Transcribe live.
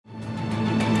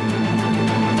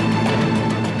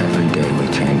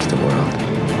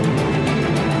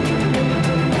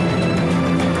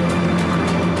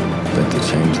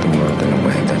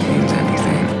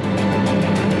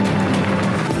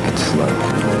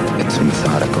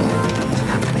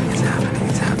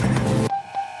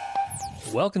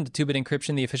Welcome to 2-Bit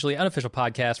Encryption, the officially unofficial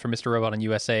podcast for Mr. Robot on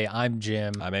USA. I'm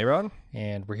Jim. I'm a.Ron.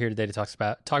 And we're here today to talk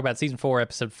about Season 4,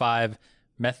 Episode 5,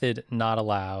 Method Not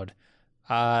Allowed.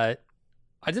 I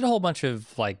did a whole bunch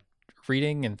of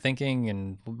reading and thinking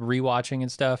and rewatching and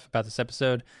stuff about this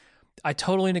episode. I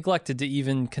totally neglected to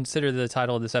even consider the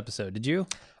title of this episode. Did you?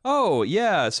 Oh,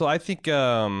 yeah. So I think...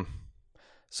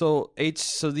 So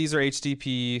these are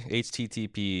HTTP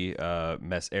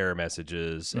error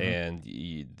messages, and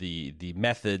the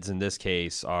methods in this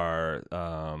case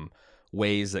are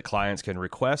ways that clients can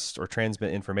request or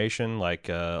transmit information. Like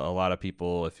a lot of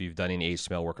people, if you've done any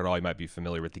HTML work at all, you might be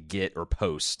familiar with the GET or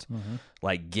POST.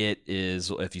 Like GET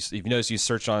is if you notice you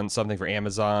search on something for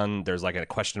Amazon, there's like a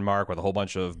question mark with a whole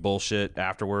bunch of bullshit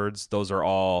afterwards. Those are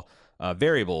all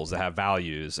variables that have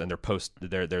values, and they're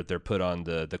put on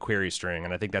the query string,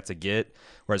 and I think that's a GET.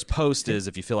 Whereas POST is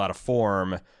if you fill out a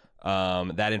form,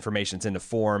 that information's in the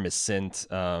form is sent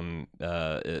in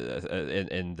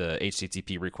the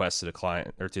HTTP request to the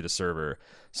client or to the server.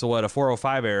 So what a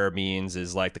 405 error means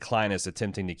is like the client is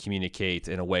attempting to communicate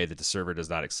in a way that the server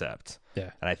does not accept. Yeah,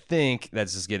 and I think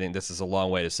that's just this is a long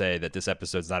way to say that this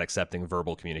episode's not accepting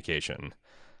verbal communication.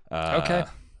 Okay.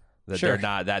 That sure. They're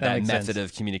not that method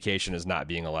of communication is not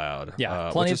being allowed.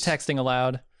 Yeah, plenty of texting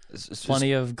allowed.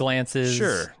 Plenty of glances.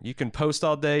 Sure, you can post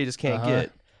all day, you just can't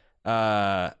get.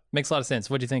 Makes a lot of sense.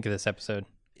 What do you think of this episode?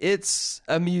 It's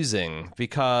amusing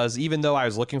because even though I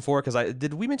was looking for it,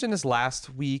 did we mention this last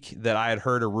week that I had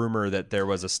heard a rumor that there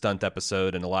was a stunt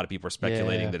episode and a lot of people are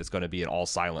speculating that it's going to be an all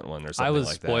silent one or something like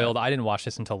that. I was spoiled. I didn't watch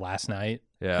this until last night.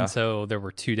 Yeah. And so there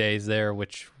were 2 days there,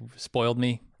 which spoiled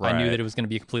me. Right. I knew that it was going to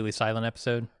be a completely silent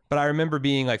episode. But I remember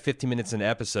being like 15 minutes in the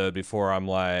episode before I'm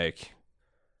like...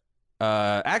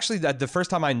 actually, the first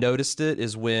time I noticed it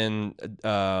is when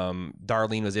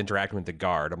Darlene was interacting with the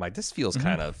guard. I'm like, this feels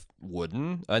kind of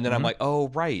wooden. And then I'm like, oh,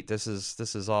 right, this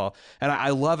is all. And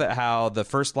I love it how the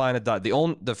first line of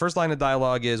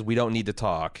dialogue is, we don't need to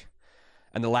talk.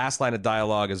 And the last line of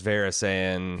dialogue is Vera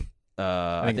saying,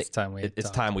 I think it's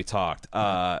time we talked.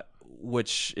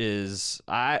 Which is...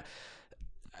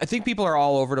 I think people are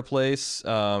all over the place,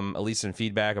 at least in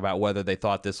feedback, about whether they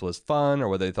thought this was fun or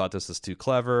whether they thought this was too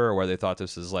clever or whether they thought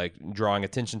this is like drawing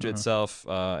attention to itself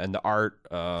and the art.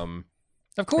 Of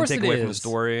course, take away from the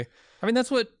story. I mean,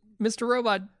 that's what Mr.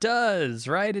 Robot does,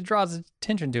 right? It draws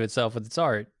attention to itself with its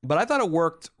art. But I thought it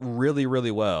worked really,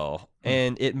 really well,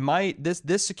 and it might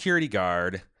this security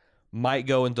guard might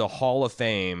go into Hall of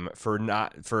Fame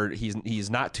he's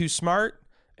not too smart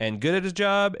and good at his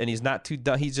job, and he's not too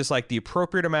dumb. He's just like the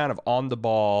appropriate amount of on the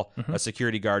ball a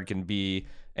security guard can be.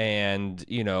 And,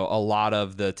 you know, a lot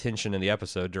of the tension in the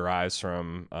episode derives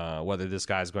from whether this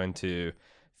guy's going to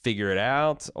figure it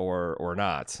out or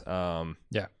not. A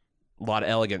lot of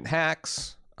elegant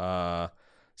hacks,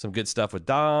 some good stuff with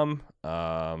Dom.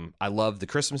 I love the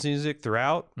Christmas music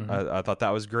throughout. I thought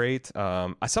that was great.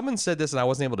 Someone said this, and I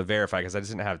wasn't able to verify because I just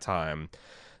didn't have time,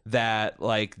 that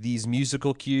like these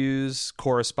musical cues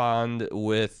correspond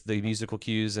with the musical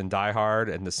cues in Die Hard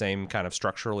and the same kind of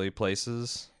structurally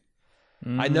places.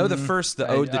 I know the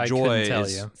Ode to Joy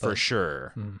is for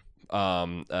sure.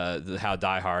 How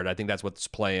Die Hard, I think that's what's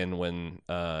playing when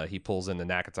he pulls into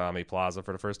Nakatomi Plaza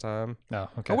for the first time. Oh,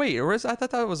 okay. Oh, wait, I thought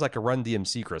that was like a Run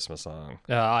DMC Christmas song.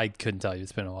 I couldn't tell you.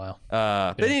 It's been a while.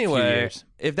 But anyway,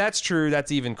 if that's true,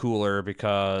 that's even cooler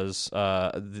because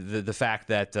the fact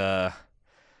that...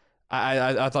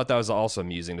 I thought that was also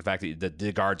amusing, the fact that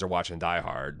the guards are watching Die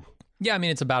Hard. Yeah, I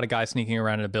mean, it's about a guy sneaking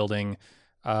around in a building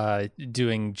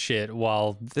doing shit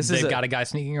while they've got a guy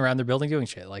sneaking around their building doing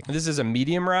shit. Like, this is a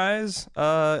medium-rise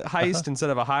heist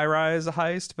instead of a high-rise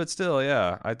heist, but still,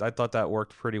 yeah, I thought that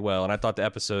worked pretty well, and I thought the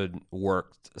episode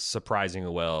worked surprisingly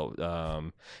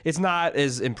well. It's not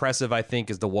as impressive, I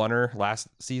think, as the Oneer last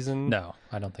season. No,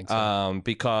 I don't think so.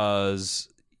 Because...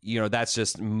 you know, that's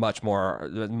just much more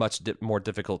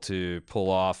difficult to pull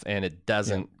off, and it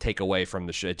doesn't take away from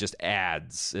the show. It just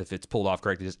adds, if it's pulled off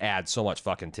correctly, it just adds so much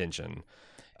fucking tension.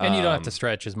 And you don't have to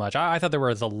stretch as much. I thought there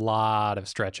was a lot of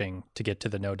stretching to get to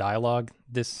the no dialogue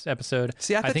this episode.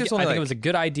 See, I think it was a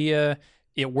good idea.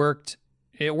 It worked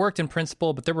in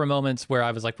principle, but there were moments where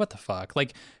I was like, what the fuck?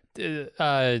 Like,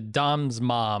 Dom's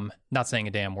mom not saying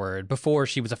a damn word. Before,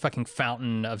 she was a fucking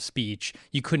fountain of speech.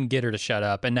 You couldn't get her to shut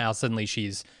up, and now suddenly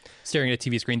she's staring at a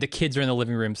TV screen. The kids are in the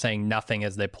living room saying nothing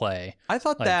as they play. I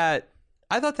thought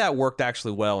that worked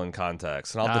actually well in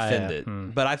context, and I'll defend it.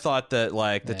 But I thought that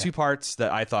the two parts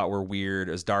that I thought were weird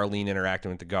is Darlene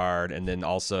interacting with the guard, and then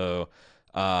also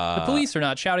The police are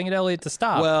not shouting at Elliot to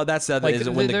stop. Well, that's the other Like, is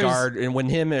when the guard and when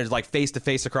him is like face to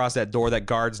face across that door, that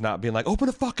guard's not being like, open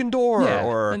the fucking door. Yeah,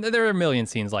 or and there are a million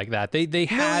scenes like that. They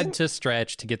had to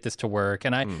stretch to get this to work,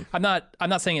 and I'm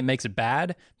not saying it makes it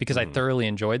bad because I thoroughly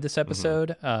enjoyed this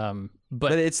episode.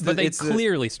 But they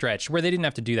clearly stretched where they didn't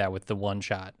have to do that with the one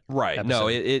shot. Right. episode. No,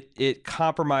 it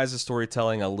compromises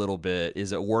storytelling a little bit.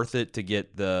 Is it worth it to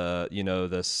get the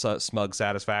smug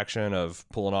satisfaction of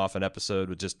pulling off an episode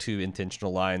with just 2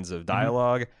 intentional lines of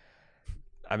dialogue?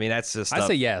 I mean, that's just I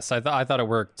say yes. I thought it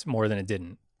worked more than it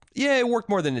didn't. Yeah, it worked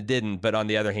more than it didn't, but on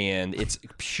the other hand, it's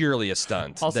purely a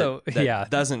stunt. Also, that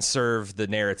doesn't serve the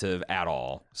narrative at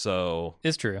all. So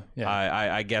it's true. Yeah,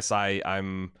 I guess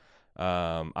I'm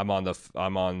on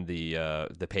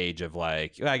the page of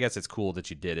like, I guess it's cool that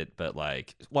you did it, but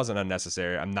like it wasn't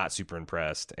unnecessary. I'm not super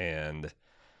impressed, and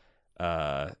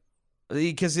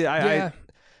because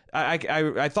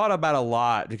I thought about it a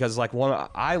lot because like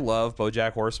I love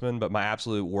BoJack Horseman, but my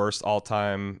absolute worst all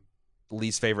time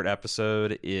least favorite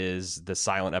episode is the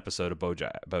silent episode of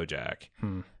BoJack.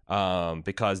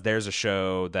 Because there's a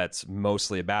show that's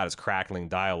mostly about his crackling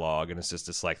dialogue, and it's just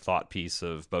this like thought piece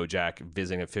of BoJack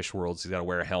visiting a fish world. So he's got to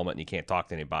wear a helmet and he can't talk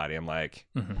to anybody. I'm like,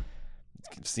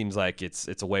 it seems like it's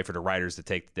a way for the writers to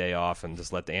take the day off and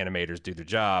just let the animators do their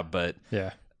job. But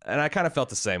yeah, and I kind of felt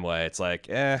the same way. It's like,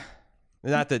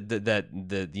 not that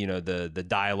the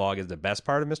dialogue is the best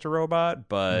part of Mr. Robot,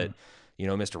 but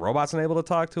Mr. Robot's not able to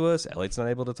talk to us. Elliot's not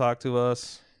able to talk to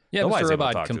us. Yeah, Nobody's Mr. able to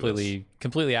Robot talk to us.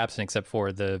 completely absent except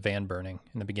for the van burning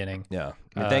in the beginning. Yeah,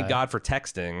 I mean, thank God for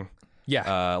texting.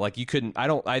 Yeah, like you couldn't.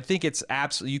 I think it's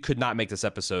absolutely. You could not make this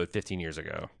episode 15 years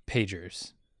ago.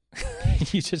 Pagers.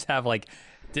 You just have like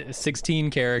 16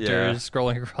 characters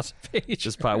scrolling across a page.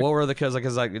 Just probably, what were the codes?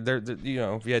 Because like they're if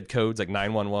you had codes like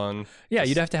 911. Yeah,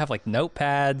 you'd have to have like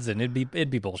notepads, and it'd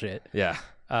be bullshit. Yeah.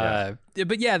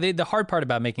 But yeah, the hard part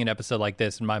about making an episode like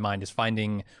this, in my mind, is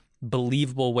finding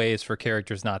believable ways for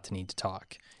characters not to need to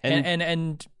talk,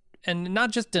 and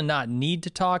not just to not need to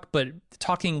talk, but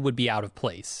talking would be out of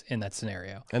place in that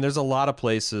scenario. And there's a lot of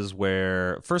places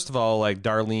where, first of all, like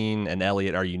Darlene and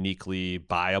Elliot are uniquely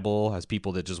buyable as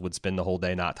people that just would spend the whole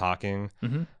day not talking.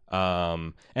 And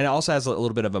it also has a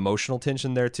little bit of emotional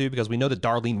tension there too, because we know that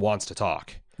Darlene wants to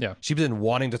talk. Yeah, she's been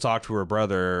wanting to talk to her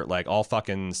brother like all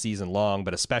fucking season long,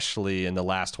 but especially in the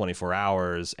last 24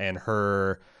 hours, and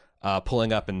her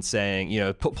pulling up and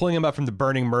saying, pulling him up from the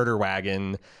burning murder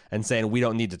wagon and saying we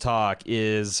don't need to talk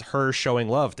is her showing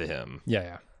love to him.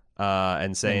 Yeah.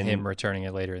 And saying, and him returning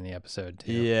it later in the episode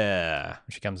too. Yeah,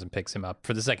 she comes and picks him up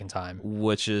for the second time,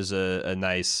 which is a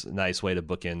nice way to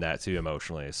bookend that too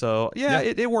emotionally. So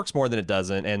it works more than it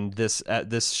doesn't, and this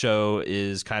show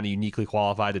is kind of uniquely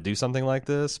qualified to do something like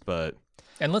this.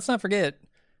 And let's not forget,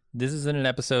 this is in an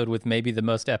episode with maybe the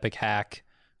most epic hack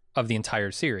of the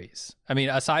entire series. I mean,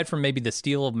 aside from maybe the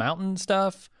Steel Mountain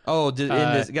stuff.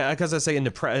 Because I say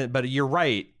but you're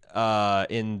right.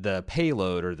 In the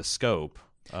payload or the scope.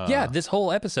 This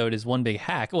whole episode is one big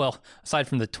hack. Well, aside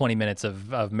from the 20 minutes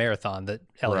of marathon that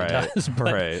Elliot does.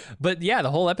 But yeah,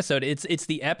 the whole episode, it's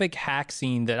the epic hack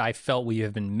scene that I felt we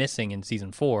have been missing in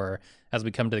season 4 as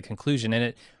we come to the conclusion.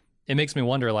 And it makes me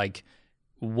wonder, like,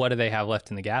 what do they have left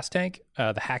in the gas tank?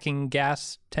 The hacking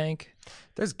gas tank?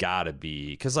 There's gotta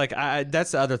be. Because, like,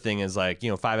 that's the other thing is, like,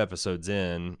 5 episodes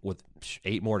in with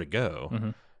 8 more to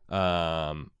go.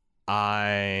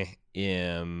 I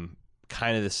am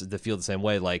kind of feel the same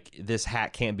way. Like, this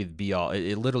hack can't be the be all.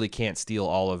 It literally can't steal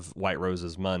all of White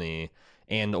Rose's money,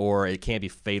 or it can't be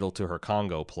fatal to her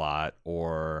Congo plot,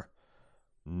 or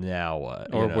now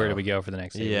what? Or where do we go for the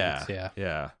next 8 weeks?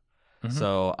 Yeah.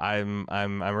 So I'm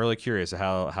really curious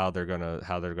how they're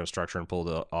gonna structure and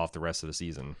pull off the rest of the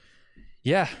season.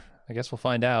 Yeah, I guess we'll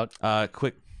find out.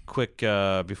 Quick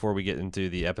before we get into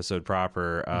the episode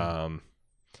proper.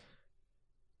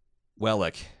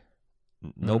 Wellick,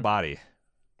 no body.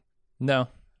 No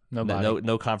body.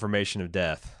 No confirmation of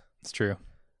death. It's true.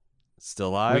 Still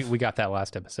alive? We got that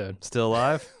last episode. Still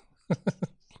alive?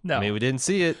 No. I mean, we didn't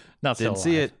see it. Didn't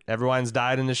see it. Everyone's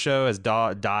died in the show, has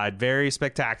died very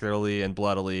spectacularly and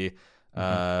bloodily.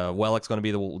 Wellick's going to be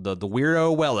the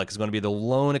weirdo. Wellick is going to be the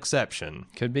lone exception.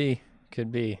 Could be.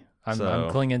 I'm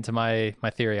clinging to my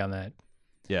theory on that.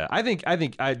 Yeah, I think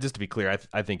just to be clear,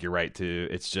 I think you're right too.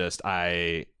 It's just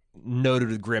I noted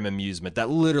with grim amusement that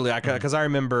literally, because I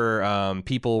remember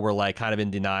people were like kind of in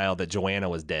denial that Joanna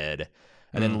was dead.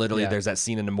 And then literally there's that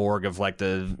scene in the morgue of like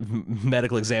the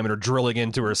medical examiner drilling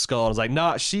into her skull. And it's like,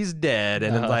 nah, she's dead.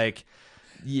 And then like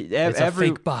it's a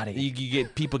fake body. You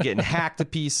get people getting hacked to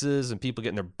pieces and people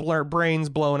getting their brains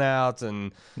blown out.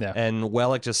 And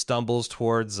Wellick just stumbles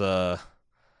towards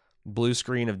blue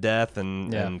screen of death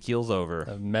and keels over.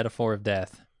 A metaphor of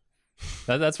death.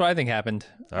 That's what I think happened.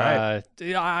 All right.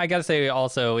 I gotta say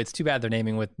also, it's too bad they're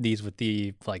naming with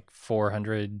the like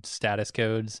 400 status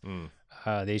codes, the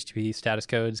HTTP status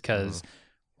codes, because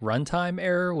runtime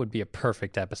error would be a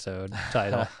perfect episode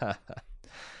title.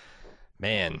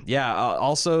 Man, yeah.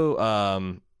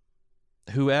 Also,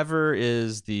 whoever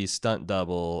is the stunt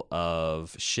double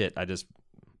of I just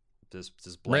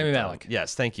Rami Malek.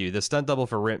 Yes, thank you. The stunt double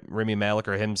for Rami Malek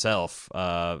or himself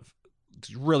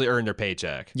really earned their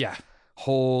paycheck. Yeah.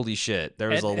 Holy shit. There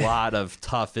was a lot of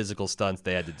tough physical stunts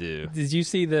they had to do. Did you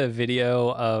see the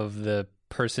video of the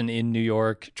person in New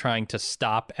York trying to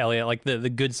stop Elliot, like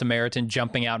the Good Samaritan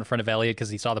jumping out in front of Elliot because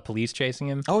he saw the police chasing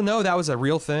him? Oh, no, that was a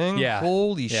real thing? Yeah.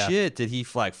 Holy shit. Did he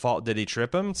fall? Did he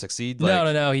trip him? Succeed?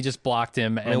 No. He just blocked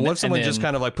him. And what if someone just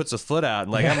kind of like puts a foot out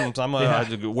and like,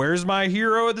 where's my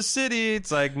hero of the city?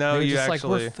 It's like, no, you just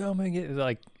actually. Like, we're filming it.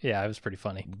 Like, yeah, it was pretty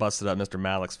funny. Busted up Mr.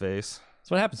 Malek's face. That's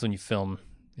what happens when you film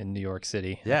in New York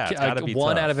City. Yeah, it's gotta be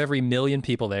one tough. out of every million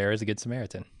people there is a Good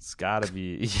Samaritan. It's gotta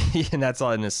be. And that's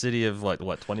all in a city of what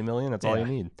 20 million? That's all you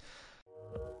need.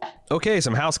 Okay,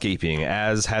 some housekeeping.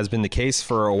 As has been the case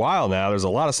for a while now, there's a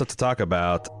lot of stuff to talk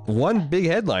about. One big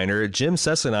headliner, Jim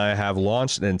Sessa and I have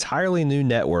launched an entirely new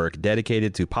network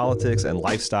dedicated to politics and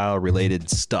lifestyle-related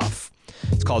stuff.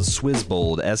 It's called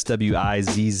Swizzbold, SWIZZBOLD.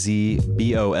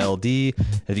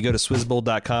 If you go to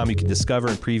swizzbold.com, you can discover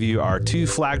and preview our 2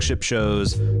 flagship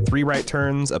shows, 3 Right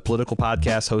Turns, a political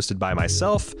podcast hosted by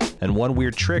myself, and One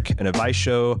Weird Trick, an advice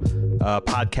show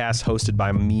podcast hosted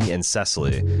by me and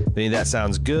Cecily. If any of that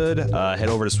sounds good, head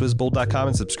over to swizzbold.com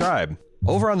and subscribe.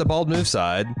 Over on the Bald Move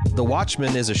side, The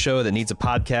Watchmen is a show that needs a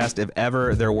podcast if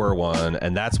ever there were one,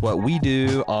 and that's what we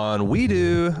do on We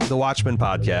Do, The Watchmen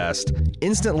Podcast.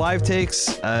 Instant live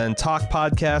takes and talk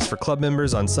podcast for club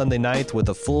members on Sunday night with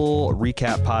a full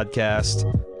recap podcast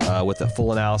with a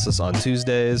full analysis on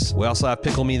Tuesdays. We also have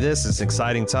Pickle Me This. It's an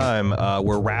exciting time.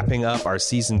 We're wrapping up our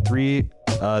season 3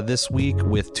 this week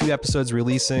with 2 episodes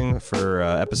releasing for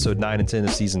episode 9 and 10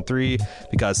 of season 3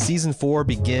 because season 4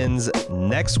 begins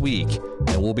next week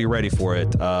and we'll be ready for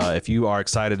it. If you are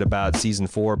excited about season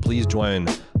 4, please join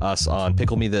us on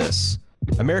Pickle Me This.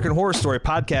 American Horror Story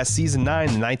Podcast Season 9,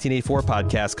 the 1984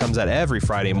 podcast, comes out every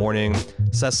Friday morning.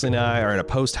 Cecily and I are in a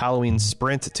post-Halloween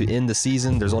sprint to end the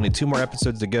season. There's only 2 more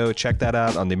episodes to go. Check that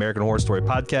out on the American Horror Story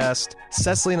Podcast.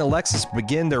 Cecily and Alexis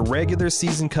begin their regular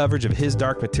season coverage of His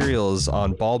Dark Materials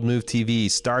on Bald Move TV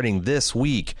starting this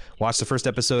week. Watch the first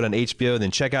episode on HBO, then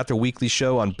check out their weekly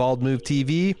show on Bald Move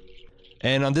TV.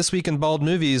 And on This Week in Bald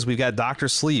Movies, we've got Dr.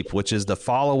 Sleep, which is the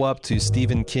follow-up to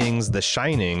Stephen King's The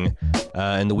Shining.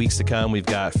 In the weeks to come, we've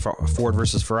got Ford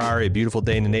versus Ferrari, A Beautiful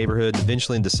Day in the Neighborhood, and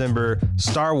eventually in December,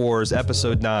 Star Wars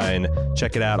Episode 9.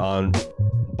 Check it out on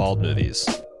Bald Movies.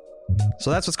 So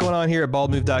that's what's going on here at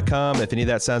baldmove.com. If any of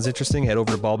that sounds interesting, head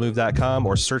over to baldmove.com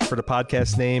or search for the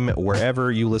podcast name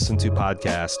wherever you listen to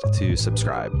podcasts to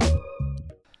subscribe.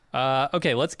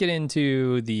 Okay, let's get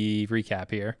into the recap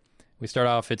here. We start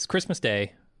off, it's Christmas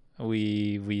Day.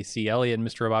 We see Elliot and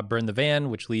Mr. Robot burn the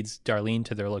van, which leads Darlene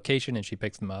to their location, and she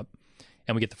picks them up.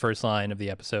 And we get the first line of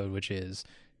the episode, which is,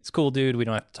 "It's cool, dude. We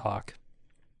don't have to talk."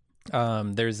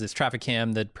 There's this traffic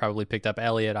cam that probably picked up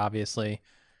Elliot, obviously.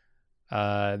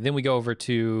 Then we go over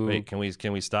to... Wait, can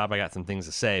we stop? I got some things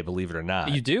to say, believe it or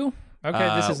not. You do?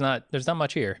 Okay, this is not... There's not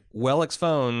much here. Wellick's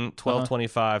phone,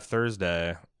 12:25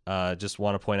 Thursday. Just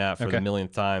want to point out for the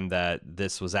millionth time that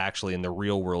this was actually in the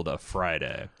real world of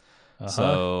Friday.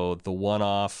 So the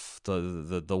one-off,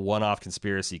 the one-off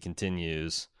conspiracy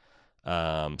continues.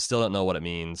 Still don't know what it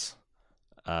means.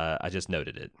 I just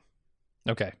noted it.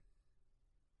 Okay.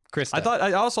 Krista.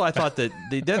 I thought that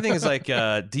the other thing is like,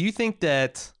 do you think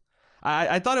that?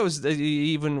 I thought it was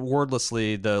even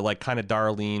wordlessly the like kind of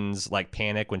Darlene's like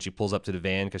panic when she pulls up to the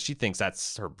van because she thinks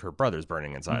that's her brother's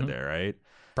burning inside there, right?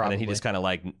 Probably. And then he just kind of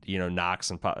like, knocks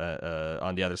and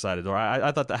on the other side of the door.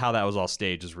 I thought that how that was all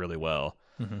staged is really well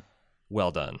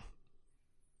done.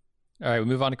 All right, we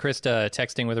move on to Krista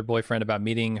texting with her boyfriend about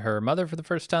meeting her mother for the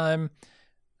first time.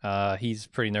 He's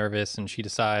pretty nervous, and she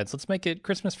decides, let's make it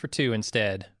Christmas for 2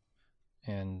 instead.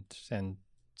 And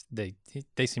they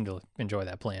seem to enjoy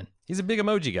that plan. He's a big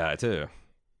emoji guy, too.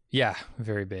 Yeah,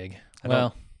 very big.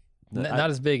 Not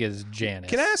as big as Janice.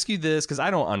 Can I ask you this? Because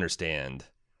I don't understand.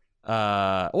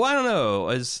 I don't know.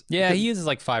 He uses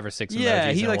like 5 or 6 emojis.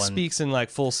 Yeah, he like speaks in like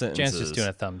full sentences. Janice just doing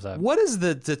a thumbs up. What does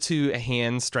the 2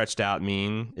 hands stretched out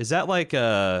mean? Is that like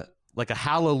a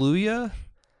hallelujah?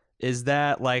 Is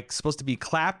that like supposed to be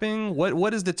clapping?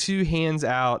 What is the 2 hands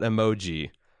out emoji?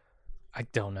 I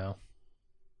don't know.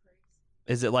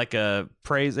 Is it like a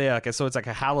praise? Yeah, okay, so it's like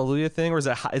a hallelujah thing, or is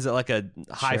it like a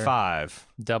high five?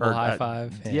 Double high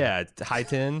five? Yeah, high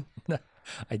 10?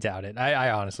 I doubt it.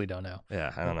 I honestly don't know.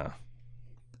 Yeah, I don't know.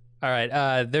 All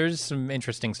right, there's some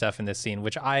interesting stuff in this scene,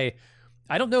 which I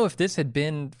don't know if this had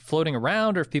been floating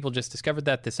around or if people just discovered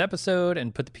that this episode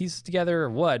and put the pieces together or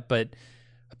what, but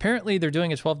apparently they're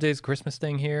doing a 12 Days of Christmas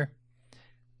thing here,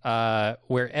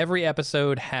 where every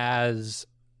episode has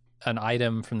an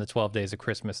item from the 12 Days of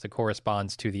Christmas that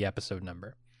corresponds to the episode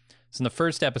number. So in the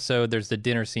first episode, there's the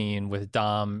dinner scene with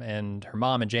Dom and her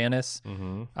mom and Janice,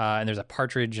 and there's a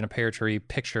partridge in a pear tree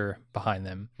picture behind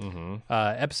them.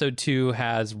 Episode 2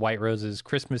 has White Rose's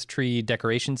Christmas tree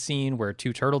decoration scene where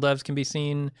 2 turtle doves can be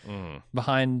seen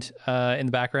behind in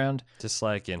the background. Just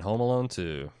like in Home Alone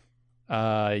 2.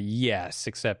 Yes,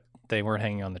 except they weren't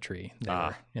hanging on the tree. They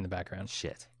were in the background.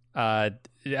 Shit.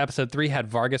 Episode 3 had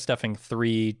Vargas stuffing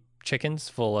 3 chickens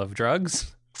full of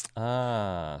drugs.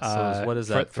 So what is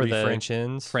that? For the French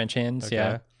hens? French hens,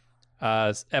 Okay.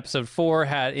 yeah. Episode 4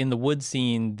 had in the wood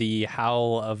scene the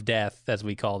howl of death, as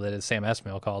we called it, as Sam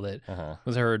Esmail called it,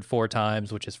 was heard 4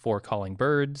 times, which is 4 calling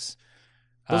birds.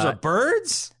 Those are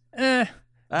birds?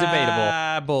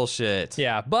 Debatable. Bullshit.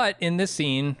 Yeah, but in this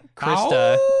scene,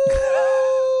 Krista.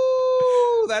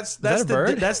 Oh, that's that a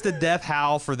bird? That's the death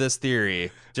howl for this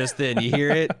theory. Just then, you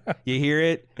hear it. You hear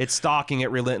it. It's stalking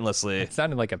it relentlessly. It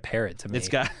sounded like a parrot to me. It's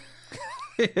got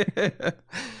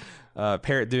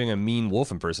parrot doing a mean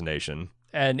wolf impersonation.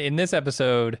 And in this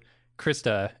episode,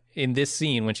 Krista, in this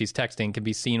scene when she's texting, can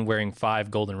be seen wearing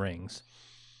 5 golden rings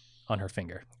on her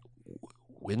finger.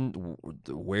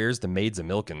 Where's the maids of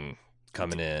milking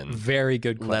coming in? Very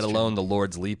good question. Let alone the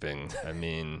Lord's leaping. I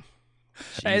mean,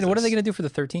 and what are they going to do for the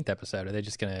 13th episode? Are they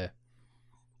just going to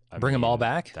bring them all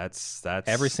back? That's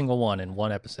every single one in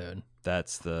one episode.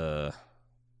 That's the.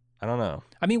 I don't know.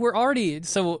 I mean, we're already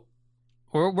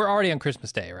on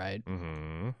Christmas Day, right?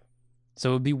 Mm-hmm. So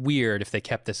it would be weird if they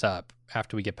kept this up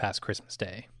after we get past Christmas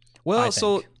Day. Well,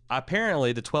 so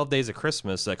apparently the 12 Days of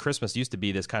Christmas, Christmas used to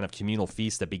be this kind of communal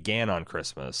feast that began on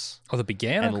Christmas. Oh, that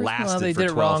began and on Christmas? lasted well, they for did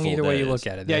it 12 wrong full either days. way you look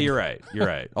at it. Yeah, then. you're right. You're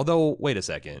right. Although, wait a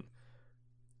second.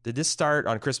 Did this start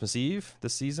on Christmas Eve,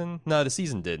 this season? No, the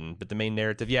season didn't, but the main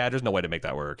narrative, yeah, there's no way to make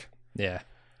that work. Yeah.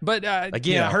 But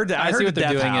again, I heard that. I see heard what the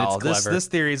they're death doing, howl. and it's clever. This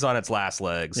theory's on its last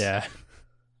legs. Yeah.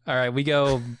 All right, we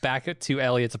go back to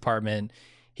Elliot's apartment.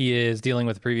 He is dealing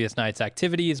with the previous night's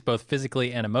activities, both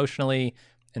physically and emotionally,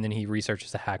 and then he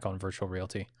researches a hack on virtual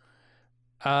reality.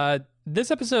 This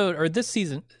episode, or this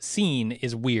scene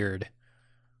is weird.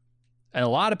 And a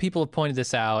lot of people have pointed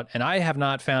this out, and I have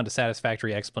not found a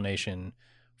satisfactory explanation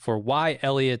for why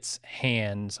Elliot's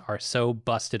hands are so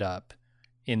busted up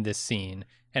in this scene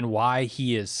and why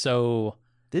he is so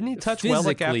Didn't he touch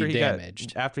Wellick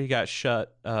damaged after he got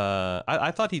shut?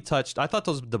 I thought he touched. I thought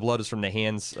the blood was from the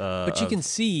hands. But you can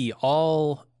see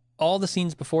all the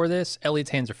scenes before this.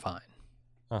 Elliot's hands are fine.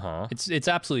 It's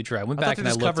absolutely true. I went back and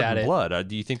I looked at it. Blood.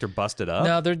 Do you think they're busted up?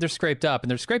 No, they're scraped up,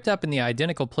 and they're scraped up in the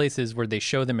identical places where they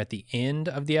show them at the end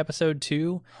of the episode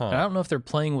too. And I don't know if they're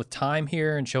playing with time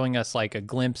here and showing us like a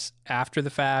glimpse after the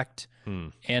fact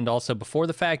and also before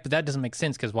the fact, but that doesn't make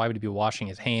sense because why would he be washing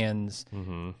his hands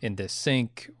in this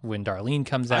sink when Darlene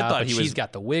comes out? But she's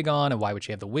got the wig on, and why would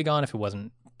she have the wig on if it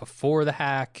wasn't before the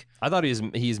hack? I thought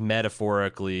he's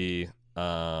metaphorically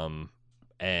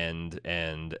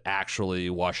and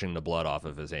actually washing the blood off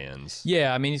of his hands.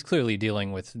 Yeah, I mean, he's clearly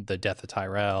dealing with the death of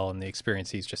Tyrell and the experience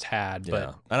he's just had. Yeah.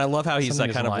 But and I love how he's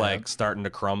like kind of like up. starting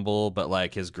to crumble, but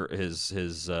like his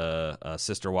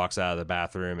sister walks out of the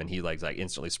bathroom and he like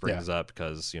instantly springs up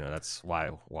because that's why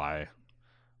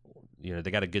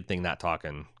they got a good thing not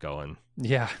talking going.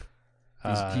 Yeah,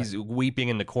 he's weeping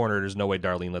in the corner. There's no way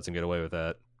Darlene lets him get away with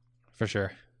that. For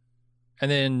sure. And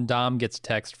then Dom gets a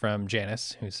text from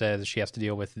Janice, who says she has to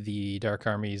deal with the Dark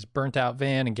Army's burnt-out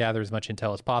van and gather as much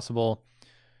intel as possible.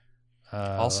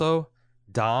 Also,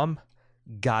 Dom,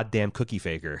 goddamn cookie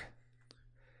faker.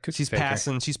 She's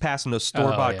passing those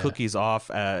store-bought cookies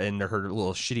off in her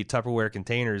little shitty Tupperware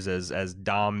containers as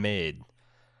Dom made.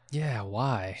 Yeah,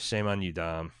 why? Shame on you,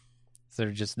 Dom. Is there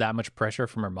just that much pressure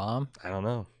from her mom? I don't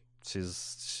know.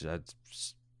 She's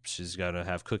got to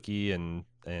have cookie and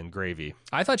gravy.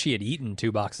 I thought she had eaten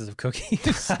 2 boxes of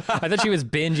cookies. I thought she was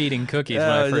binge eating cookies when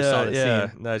I first saw the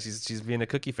scene. No, she's being a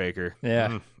cookie faker.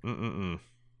 Yeah. All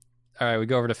right, we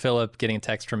go over to Philip getting a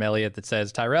text from Elliot that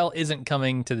says Tyrell isn't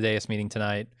coming to the Deus meeting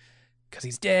tonight because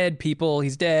he's dead, people.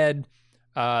 He's dead.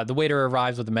 The waiter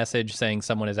arrives with a message saying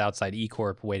someone is outside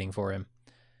E-Corp waiting for him.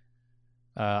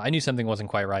 I knew something wasn't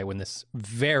quite right when this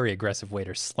very aggressive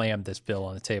waiter slammed this bill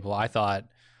on the table. I thought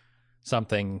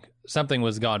something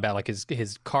was gone bad. Like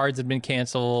his cards had been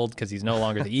canceled because he's no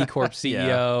longer the E Corp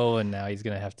CEO, and now he's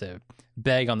gonna have to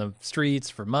beg on the streets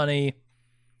for money.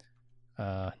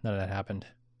 None of that happened.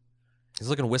 He's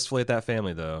looking wistfully at that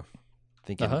family though,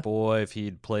 thinking, boy, if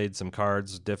he'd played some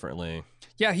cards differently.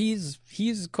 Yeah, he's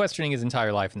questioning his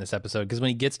entire life in this episode, because when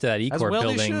he gets to that E Corp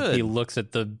building, he looks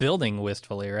at the building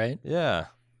wistfully, right? Yeah.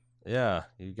 Yeah,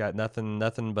 you got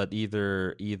nothing but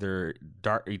either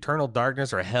eternal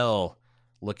darkness or hell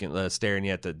looking staring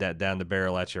you at down the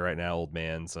barrel at you right now, old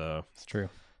man. So it's true.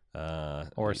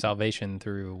 Or salvation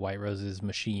through White Rose's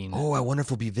machine. Oh, I wonder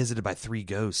if we'll be visited by 3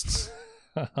 ghosts.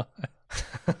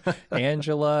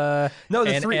 Angela,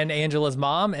 and Angela's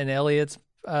mom and Elliot's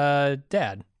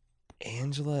dad.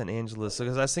 Angela and Angela. So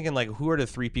because I was thinking, like, who are the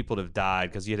 3 people that have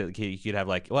died? Because you'd have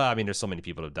like, well, I mean, there's so many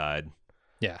people that have died.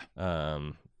 Yeah.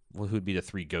 Well, who'd be the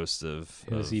 3 ghosts of?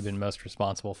 Who's he been most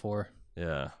responsible for?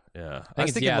 Yeah. I think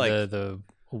it's thinking, like, the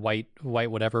white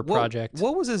whatever project.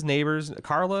 What was his neighbor's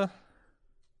Carla?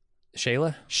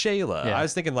 Shayla. Yeah. I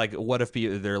was thinking, like, what if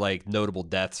they're like notable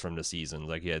deaths from the season?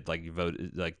 Like, you had like you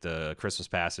voted like the Christmas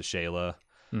Pass is Shayla,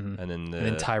 and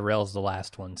then Tyrell's the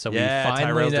last one. So we finally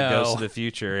Tyrell's know. the ghost of the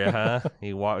future.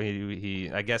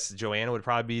 He I guess Joanna would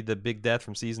probably be the big death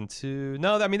from season 2.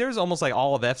 No, I mean, there was almost like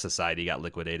all of F Society got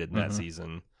liquidated in that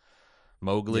season.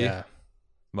 Mowgli. Yeah.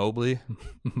 Mobley,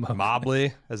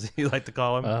 Mobley, as you like to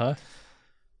call him. All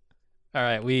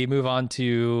right, we move on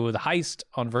to the heist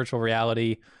on virtual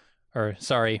reality,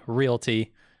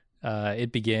 realty.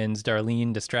 It begins.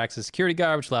 Darlene distracts the security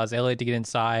guard, which allows Elliot to get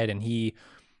inside, and he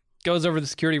goes over to the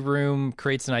security room,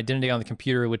 creates an identity on the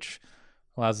computer, which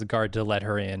allows the guard to let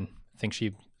her in.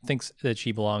 She thinks that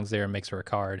she belongs there and makes her a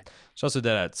card. She also did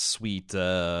that sweet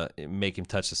make him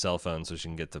touch the cell phone so she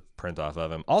can get the print off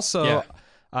of him. Also,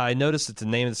 I noticed that the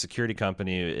name of the security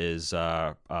company is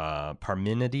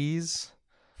Parmenides,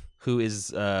 who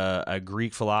is a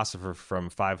Greek philosopher from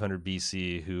 500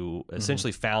 BC who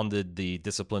essentially founded the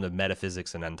discipline of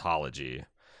metaphysics and ontology,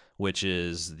 which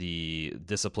is the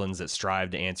disciplines that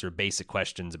strive to answer basic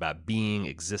questions about being,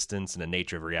 existence, and the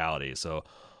nature of reality. So,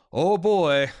 oh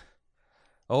boy.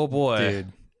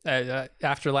 Dude,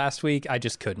 after last week, I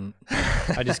just couldn't.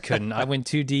 I went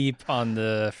too deep on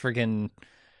the friggin'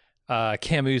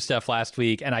 Camus stuff last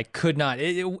week, and I could not.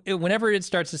 Whenever it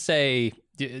starts to say,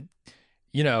 if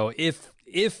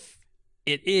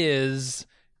it is,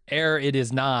 it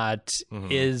is not,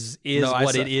 is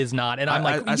what it is not, and I'm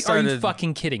like, are you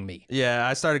fucking kidding me? Yeah,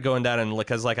 I started going down and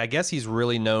because I guess he's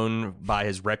really known by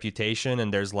his reputation,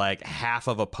 and there's like half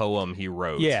of a poem he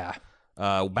wrote. Yeah.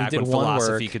 Back when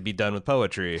philosophy could be done with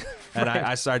poetry. And right.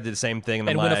 I started the same thing.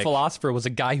 And when a philosopher was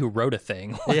a guy who wrote a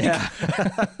thing. Yeah.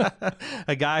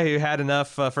 A guy who had enough,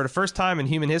 for the first time in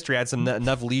human history, had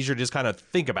enough leisure to just kind of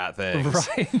think about things.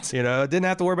 Right. Didn't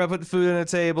have to worry about putting food on the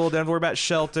table, didn't have to worry about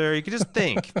shelter. You could just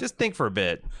think. Just think for a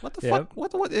bit. What the fuck?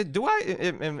 What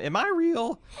am I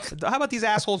real? How about these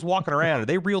assholes walking around? Are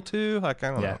they real too? I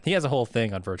don't know. He has a whole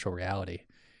thing on virtual reality.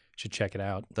 Should check it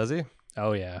out. Does he?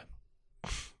 Oh, yeah.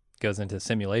 Goes into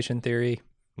simulation theory,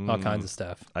 all kinds of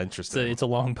stuff. Interesting. It's a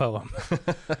long poem.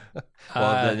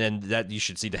 Then that you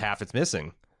should see the half it's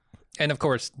missing. And of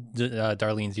course,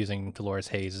 Darlene's using Dolores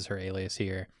Hayes as her alias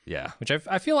here. Yeah, which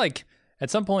I feel like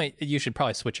at some point you should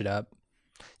probably switch it up.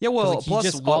 Yeah, well,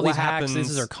 plus all these hacks,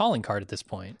 this is her calling card at this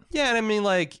point. Yeah, and I mean,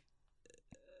 like,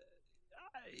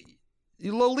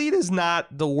 Lolita's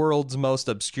not the world's most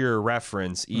obscure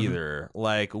reference either.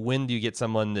 Like, when do you get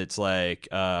someone that's like,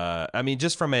 I mean,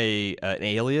 just from an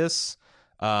alias,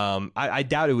 I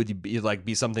doubt it would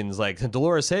be something that's like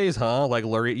Dolores Hayes, huh? Like,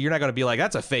 you're not going to be like,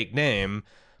 that's a fake name,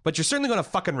 but you're certainly going to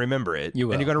fucking remember it. You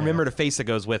will, and you're going to remember the face that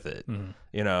goes with it.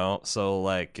 So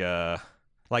like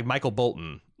Michael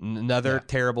Bolton, another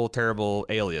terrible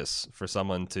alias for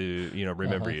someone to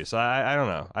remember you. So I don't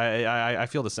know. I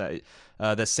feel the same.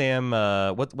 The Sam,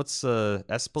 what's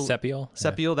Sepiel?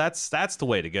 Sepiel. That's the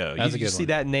way to go. You just see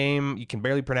that name, you can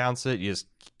barely pronounce it. You just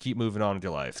keep moving on with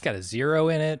your life. It's got a 0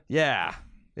 in it. Yeah.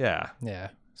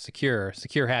 Secure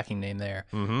hacking name there.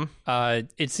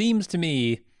 It seems to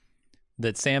me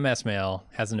that Sam Esmail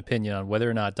has an opinion on whether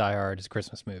or not Die Hard is a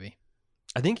Christmas movie.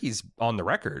 I think he's on the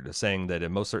record saying that it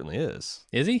most certainly is.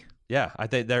 Is he? Yeah, I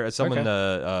think someone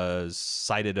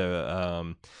cited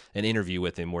an interview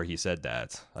with him where he said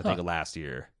that. I think last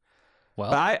year.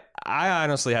 Well, but I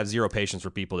honestly have zero patience for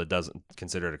people that doesn't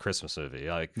consider it a Christmas movie.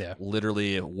 Like,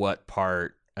 literally, what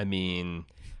part? I mean,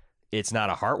 it's not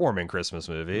a heartwarming Christmas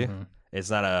movie. It's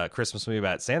not a Christmas movie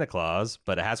about Santa Claus,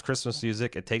 but it has Christmas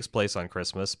music. It takes place on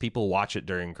Christmas. People watch it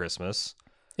during Christmas.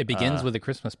 It begins with a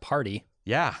Christmas party.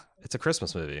 Yeah, it's a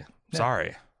Christmas movie.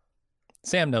 Sorry.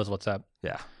 Sam knows what's up.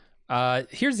 Yeah.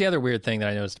 Here's the other weird thing that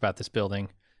I noticed about this building,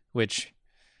 which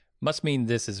must mean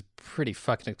this is a pretty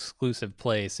fucking exclusive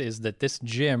place, is that this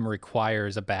gym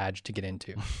requires a badge to get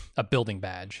into, a building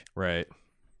badge. Right.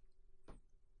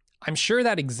 I'm sure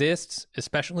that exists,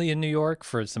 especially in New York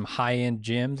for some high-end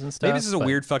gyms and stuff. Maybe this is a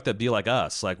weird fucked up deal like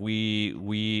us. Like we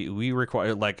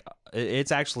require, like,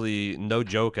 it's actually no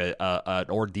joke an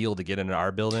ordeal to get into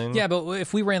our building. Yeah, but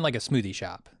if we ran like a smoothie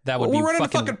shop, that would be we're running a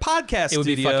fucking podcast. It would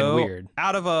be fucking weird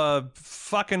out of a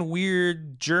fucking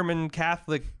weird German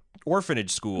Catholic orphanage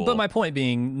school. But my point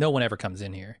being, no one ever comes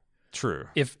in here. True.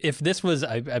 If this was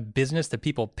a business that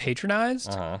people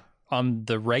patronized on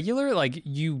the regular, like,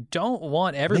 you don't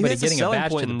want everybody getting a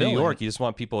badge to the building. In New York, you just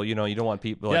want people, you don't want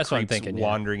people like that's what I'm thinking,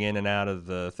 wandering in and out of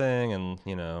the thing, and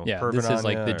this is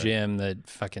like the gym that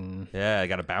fucking I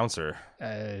got a bouncer.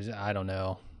 I don't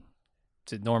know.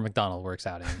 Norm Macdonald works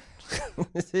out in.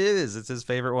 It is. It's his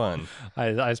favorite one.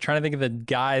 I was trying to think of the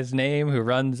guy's name who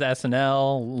runs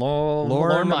SNL.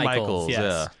 Lorne Michaels. Yes.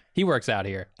 Yeah. He works out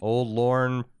here. Old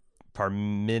Lorne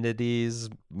Parmenides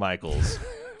Michaels.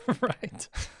 Right.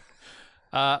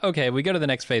 Okay, we go to the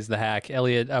next phase of the hack.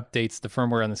 Elliot updates the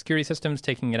firmware on the security systems,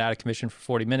 taking it out of commission for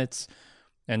 40 minutes.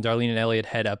 And Darlene and Elliot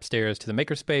head upstairs to the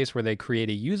makerspace where they create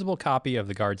a usable copy of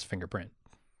the guard's fingerprint.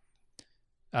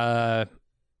 How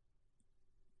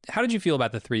did you feel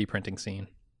about the 3D printing scene?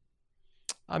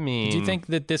 I mean, do you think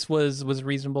that this was a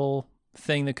reasonable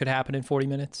thing that could happen in 40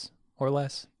 minutes or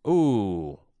less?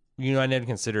 Ooh. I never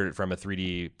considered it from a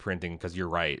 3D printing, because you're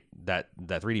right. That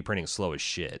 3D printing is slow as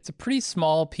shit. It's a pretty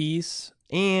small piece.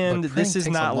 And this is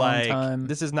not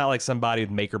like somebody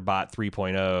with MakerBot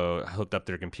 3.0 hooked up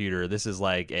their computer. This is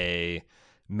like a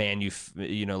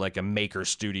like a maker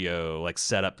studio, like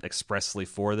set up expressly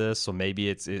for this. So maybe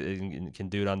it can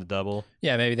do it on the double.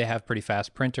 Yeah, maybe they have pretty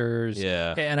fast printers.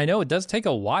 Yeah, and I know it does take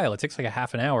a while. It takes like a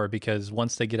half an hour, because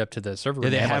once they get up to the server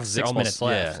room, they have like 6 minutes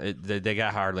left. Yeah, they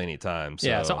got hardly any time. So.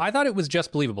 Yeah, so I thought it was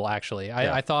just believable. Actually,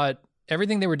 I thought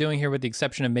everything they were doing here, with the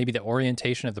exception of maybe the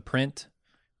orientation of the print,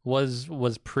 was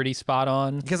pretty spot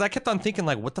on. Because I kept on thinking,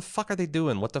 like, what the fuck are they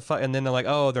doing? What the fuck? And then they're like,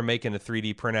 oh, they're making a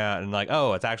 3D printout, and like,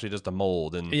 oh, it's actually just a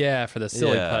mold. And for the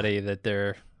silly putty that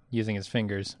they're using as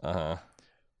fingers.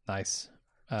 Nice.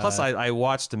 Plus, I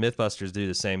watched the Mythbusters do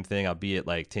the same thing, albeit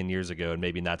like 10 years ago, and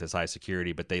maybe not this high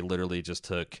security, but they literally just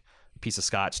took a piece of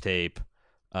Scotch tape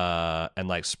and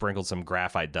like sprinkled some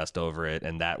graphite dust over it,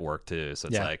 and that worked too. So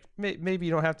it's like, maybe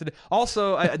you don't have to do.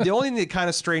 Also, the only thing that kind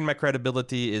of strained my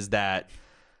credibility is that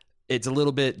it's a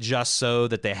little bit just so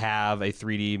that they have a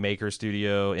 3D maker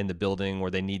studio in the building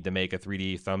where they need to make a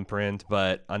 3D thumbprint.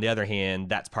 But on the other hand,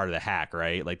 that's part of the hack,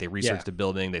 right? Like, they researched the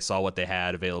building, they saw what they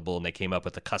had available, and they came up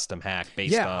with a custom hack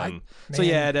based on.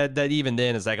 That even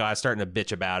then is like, I was starting to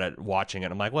bitch about it watching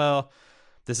it. I'm like, well,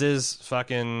 this is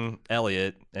fucking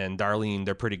Elliot and Darlene.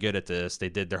 They're pretty good at this. They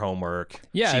did their homework.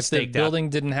 Yeah, if the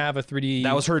building didn't have a 3D...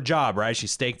 That was her job, right? She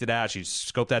staked it out. She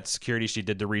scoped out the security. She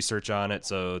did the research on it,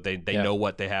 so they know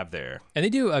what they have there. And they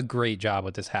do a great job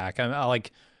with this hack.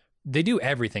 They do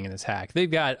everything in this hack. They've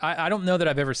got... I don't know that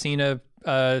I've ever seen a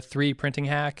 3D printing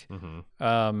hack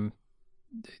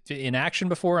in action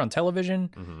before on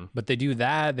television, but they do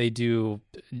that. They do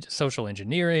social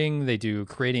engineering. They do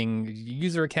creating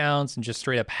user accounts and just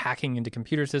straight up hacking into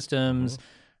computer systems.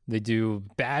 They do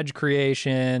badge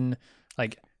creation,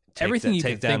 like everything you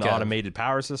can think of. Automated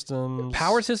power systems,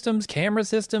 camera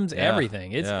systems,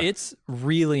 everything. It's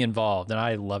really involved, and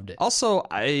I loved it. Also,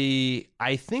 I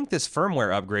think this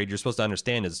firmware upgrade, you're supposed to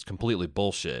understand, is completely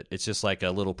bullshit. It's just like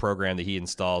a little program that he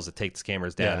installs that takes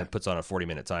cameras down and puts on a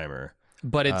 40-minute timer.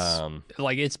 But it's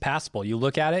it's passable. You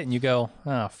look at it and you go,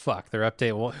 oh, fuck, they're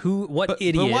updating. Well, what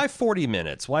idiot? But why 40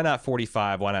 minutes? Why not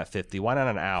 45? Why not 50? Why not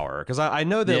an hour? Because I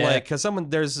know that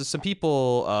there's some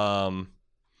people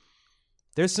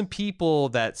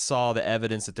that saw the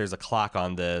evidence that there's a clock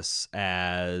on this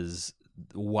as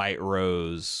White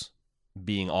Rose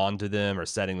being onto them or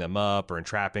setting them up or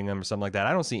entrapping them or something like that.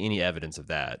 I don't see any evidence of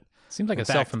that. Seems like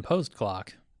self-imposed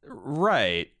clock.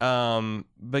 Right. But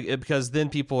because then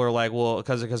people are like, well,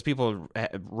 because people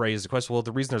raise the question, well,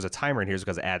 the reason there's a timer in here is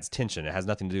because it adds tension. It has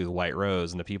nothing to do with White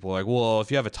Rose. And the people are like, well, if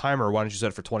you have a timer, why don't you set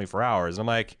it for 24 hours? And I'm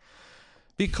like,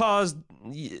 because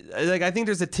I think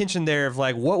there's a tension there of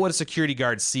like, what would a security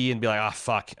guard see and be like, oh,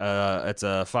 fuck, it's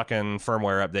a fucking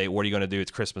firmware update. What are you going to do?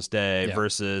 It's Christmas Day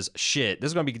versus shit. This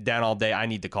is going to be down all day. I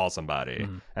need to call somebody.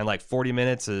 And like 40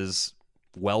 minutes is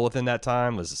well within that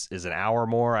time. Is an hour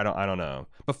more? I don't know.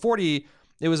 But 40,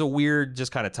 it was a weird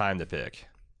just kind of time to pick.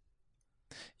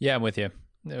 Yeah, I'm with you.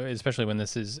 especially when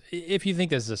this is, if you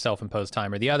think this is a self-imposed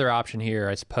timer. The other option here,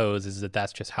 I suppose, is that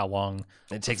that's just how long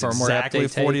it takes. firmware Exactly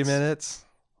update 40 takes. minutes.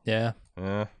 Yeah.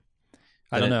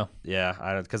 I don't know. Yeah,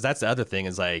 I don't, because that's the other thing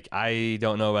is like I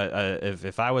don't know about,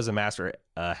 if I was a master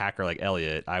hacker like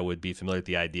Elliot, I would be familiar with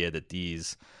the idea that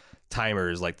these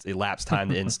timers, like elapsed time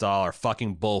to install, are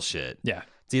fucking bullshit. Yeah.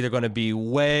 It's either going to be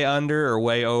way under or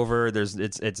way over.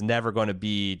 It's never going to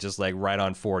be just like right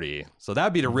on 40. So that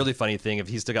would be the really funny thing if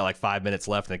he's still got like 5 minutes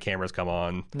left and the cameras come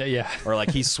on. Yeah. Or like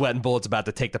he's sweating bullets about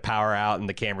to take the power out and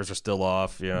the cameras are still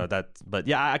off. You know that. But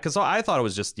yeah, because I thought it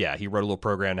was just he wrote a little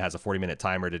program that has a 40-minute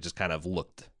timer to just kind of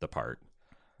looked the part.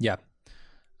 Yeah.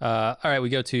 All right, we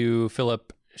go to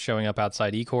Philip showing up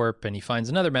outside E Corp, and he finds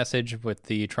another message with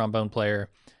the trombone player,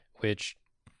 which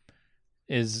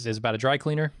is about a dry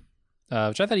cleaner.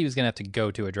 Which I thought he was going to have to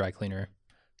go to a dry cleaner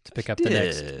to pick up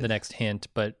the next hint,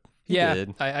 but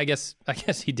I guess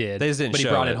he did. They just didn't but he show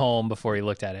brought it it home before he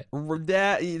looked at it.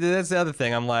 That's the other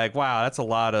thing. I'm like, wow, that's a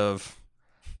lot of.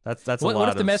 That's a lot. What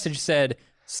if the message said,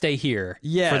 "Stay here for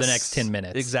the next 10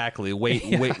 minutes"? Exactly. Wait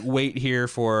here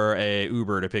for a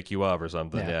Uber to pick you up or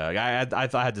something. Yeah, I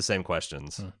had the same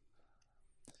questions.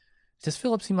 Does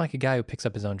Philip seem like a guy who picks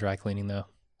up his own dry cleaning though?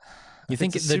 You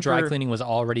think the dry cleaning was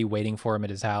already waiting for him at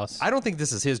his house? I don't think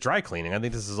this is his dry cleaning. I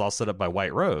think this is all set up by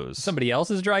White Rose. Somebody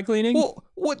else's dry cleaning? Well,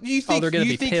 what do you think? They're going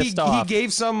to be pissed off. He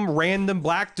gave some random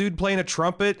black dude playing a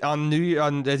trumpet on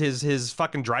his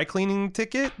fucking dry cleaning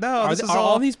ticket? No, are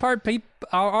all these people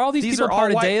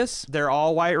part of Deus? They're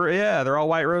all white. Yeah, they're all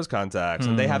White Rose contacts,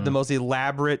 and they have the most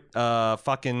elaborate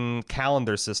fucking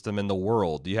calendar system in the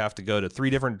world. You have to go to 3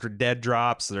 different dead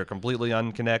drops that are completely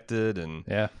unconnected,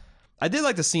 and I did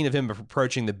like the scene of him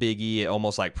approaching the Big E,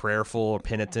 almost like prayerful or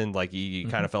penitent, like he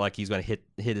kind of felt like he's going to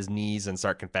hit his knees and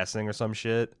start confessing or some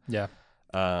shit. Yeah.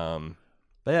 But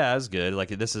yeah, it was good. Like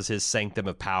this is his sanctum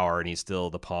of power, and he's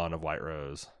still the pawn of White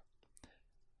Rose.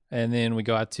 And then we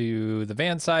go out to the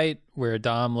van site where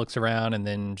Dom looks around and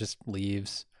then just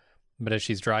leaves. But as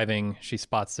she's driving, she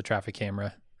spots the traffic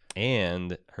camera.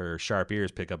 And her sharp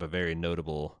ears pick up a very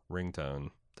notable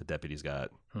ringtone the deputy's got.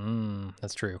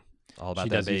 That's true. All about she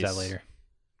that does bass. use that later.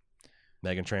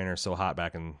 Meghan Trainor so hot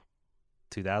back in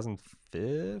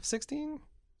 2015?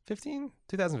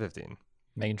 2015.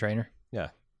 Meghan Trainor?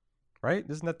 Yeah. Right?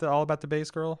 Isn't that all about the bass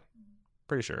girl?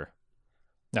 Pretty sure.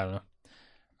 I don't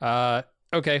know.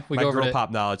 Okay, we My go over girl to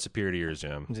pop knowledge superior to yours,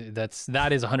 Jim.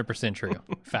 That is 100% true.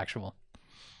 Factual.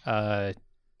 Elliot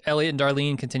and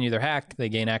Darlene continue their hack. They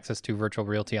gain access to virtual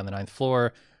realty on the 9th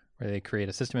floor, where they create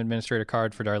a system administrator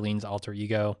card for Darlene's alter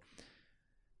ego.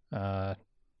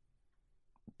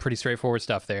 Pretty straightforward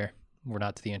stuff there. We're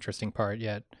not to the interesting part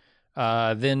yet.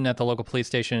 Then at the local police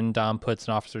station, Dom puts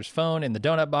an officer's phone in the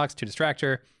donut box to distract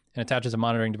her and attaches a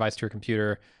monitoring device to her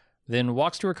computer. Then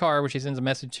walks to her car where she sends a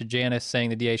message to Janice saying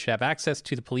the DA should have access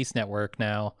to the police network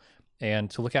now and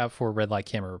to look out for red light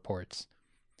camera reports.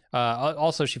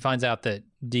 Also, she finds out that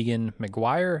Deegan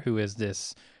McGuire, who is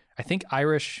this, I think,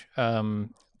 Irish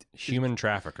human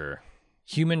trafficker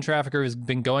who's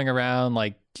been going around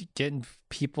like getting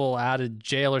people out of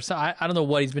jail or something. I don't know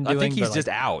what he's been doing. I think he's just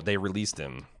out. They released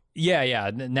him.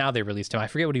 Yeah. Now they released him. I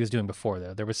forget what he was doing before,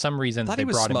 though. There was some reason that they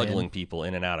brought him in. He was smuggling people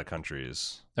in and out of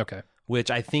countries. Okay. Which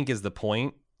I think is the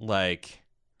point. Like,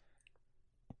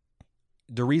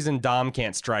 the reason Dom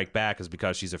can't strike back is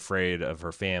because she's afraid of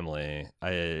her family.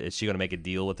 Is she going to make a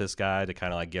deal with this guy to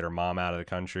kind of like get her mom out of the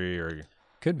country, or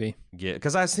could be?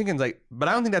 Because I was thinking like, but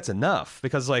I don't think that's enough,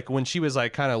 because like when she was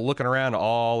like kind of looking around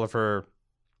all of her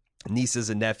nieces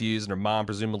and nephews and her mom,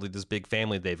 presumably this big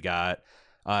family they've got,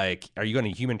 like, are you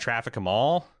going to human traffic them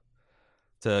all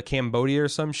to Cambodia or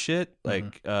some shit?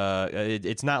 Like,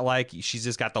 it's not like she's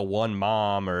just got the one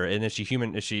mom, and if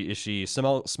she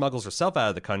smuggles herself out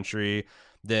of the country,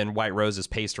 then White Rose has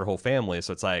paced her whole family.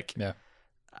 So it's like,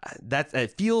 that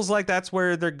it feels like that's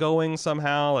where they're going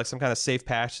somehow, like some kind of safe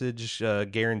passage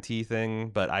guarantee thing.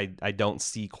 But I don't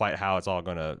see quite how it's all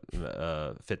going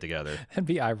to fit together. That'd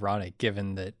be ironic,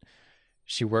 given that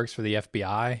she works for the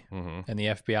FBI, and the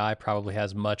FBI probably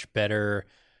has much better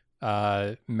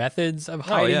methods of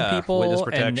hiding people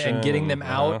and getting them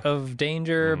out of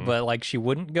danger, but like she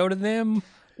wouldn't go to them.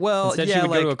 Well, instead she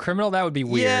would go to a criminal. That would be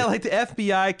weird. Yeah, like the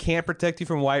FBI can't protect you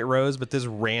from White Rose, but this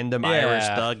random Irish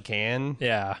thug can.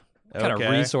 Yeah. What kind of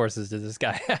resources does this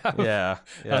guy have? Yeah.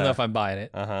 I don't know if I'm buying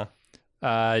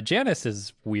it. Janice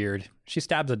is weird. She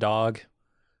stabs a dog.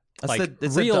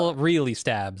 Really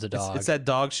stabs a dog. It's that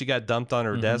dog she got dumped on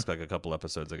her desk like a couple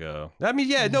episodes ago. I mean,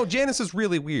 Janice is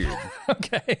really weird.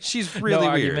 Okay. She's really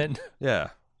weird. Argument. Yeah.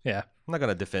 Yeah. I'm not going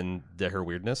to defend her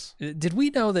weirdness. Did we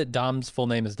know that Dom's full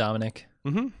name is Dominic?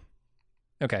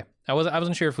 Okay. I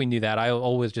wasn't sure if we knew that. I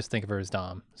always just think of her as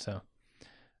Dom. So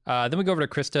then we go over to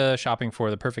Krista shopping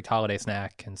for the perfect holiday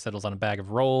snack and settles on a bag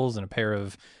of rolls and a pair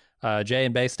of J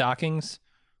and Bay stockings.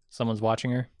 Someone's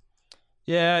watching her.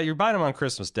 Yeah, you're buying them on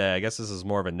Christmas Day. I guess this is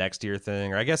more of a next year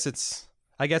thing, or I guess it's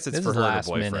This for is her last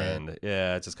boyfriend. minute.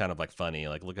 Yeah, it's just kind of like funny.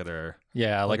 Like, look at her.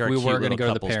 Yeah, like our we cute were going to little go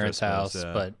to the couple's parents' Christmas, house,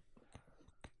 yeah. but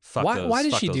Fuck why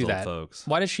did fuck she those do old that? folks.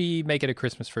 Why did she make it a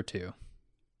Christmas for two?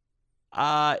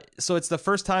 So it's the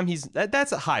first time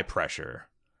that's a high pressure.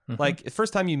 Mm-hmm. Like,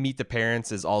 first time you meet the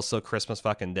parents is also Christmas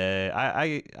fucking day.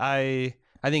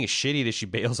 I think it's shitty that she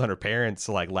bails on her parents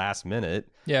like last minute.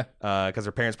 Yeah. Because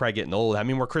her parents probably getting old. How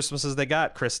many more Christmases they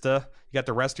got, Krista? You got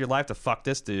the rest of your life to fuck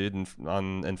this dude in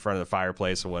front of the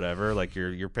fireplace or whatever. Like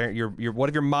your parent, what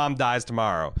if your mom dies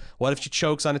tomorrow? What if she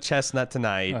chokes on a chestnut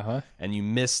tonight and you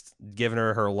missed giving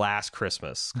her last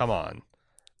Christmas? Come on.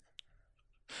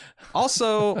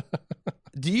 Also,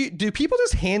 do people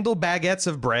just handle baguettes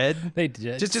of bread? They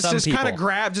did. Just kind of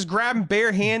grab them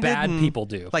barehanded. Bad and, people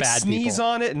do. Like Bad sneeze people.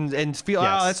 on it and feel,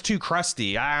 Yes. oh, that's too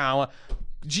crusty. I don't know.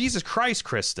 Jesus Christ,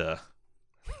 Krista.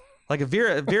 Like, if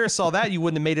Vera saw that, you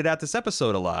wouldn't have made it out this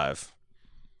episode alive.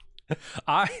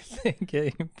 I think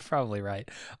you're probably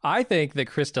right. I think that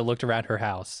Krista looked around her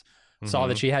house, saw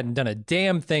that she hadn't done a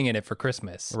damn thing in it for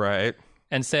Christmas, Right.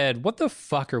 and said, "What the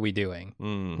fuck are we doing?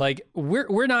 Like,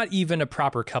 we're not even a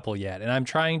proper couple yet, and I'm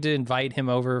trying to invite him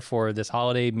over for this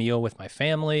holiday meal with my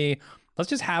family. Let's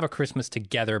just have a Christmas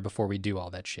together before we do all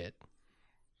that shit."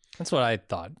 That's what I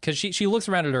thought, because she looks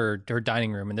around at her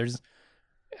dining room and there's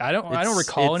I don't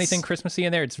recall anything Christmassy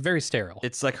in there. It's very sterile.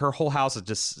 It's like her whole house is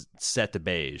just set to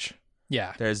beige.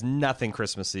 Yeah. There's nothing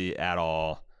Christmassy at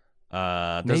all.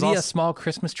 Maybe a small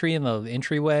Christmas tree in the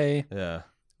entryway. Yeah.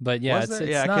 But yeah, it's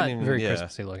not very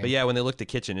Christmassy looking. But yeah, when they look at the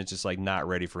kitchen, it's just like not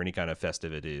ready for any kind of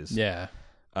festivities. Yeah.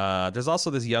 There's also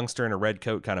this youngster in a red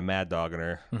coat kind of mad dogging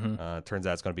her. Turns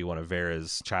out it's going to be one of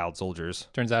Vera's child soldiers.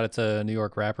 Turns out it's a New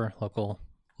York rapper, local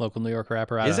New York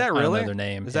rapper. Is that really? I don't know their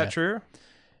name. Is that true?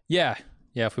 Yeah.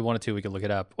 Yeah, if we wanted to, we could look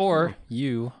it up. Or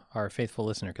you, our faithful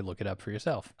listener, could look it up for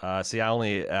yourself. See,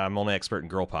 I'm only expert in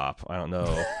girl pop. I don't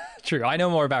know. True. I know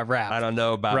more about rap. I don't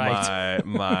know about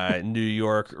my New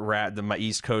York rap, my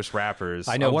East Coast rappers.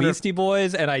 I know Beastie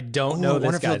Boys, and I don't know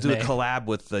this guy's name. I wonder if he'll do a collab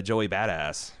with Joey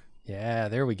Badass. Yeah,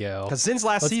 there we go. Because since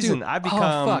last season, I've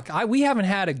become... Oh, fuck. We haven't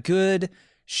had a good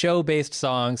show-based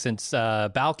song since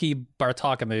Balky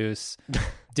Bartakamoose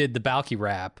did the Balky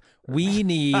rap. We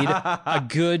need a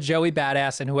good Joey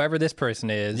Badass, and whoever this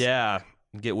person is. Yeah,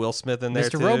 get Will Smith in there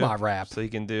Mr. too. Robot rap. So he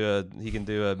can do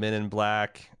a Men in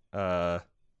Black. Yeah,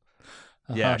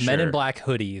 sure. Men in Black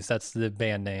hoodies. That's the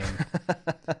band name.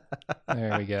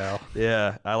 There we go.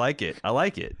 Yeah, I like it.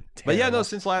 Terrible. But yeah, no.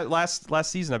 Since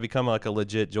last season, I've become like a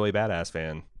legit Joey Badass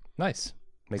fan. Nice.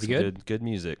 Makes good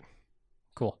music.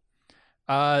 Cool.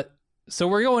 So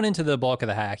we're going into the bulk of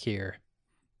the hack here.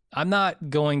 I'm not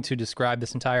going to describe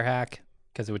this entire hack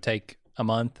because it would take a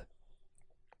month.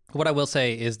 What I will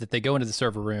say is that they go into the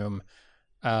server room.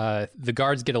 The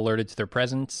guards get alerted to their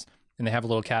presence, and they have a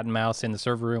little cat and mouse in the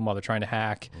server room while they're trying to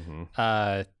hack.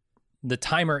 The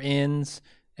timer ends,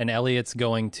 and Elliot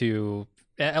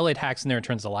hacks in there and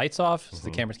turns the lights off so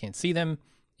the cameras can't see them,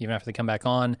 even after they come back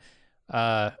on.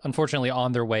 Unfortunately,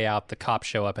 on their way out, the cops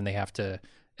show up, and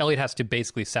Elliot has to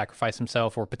basically sacrifice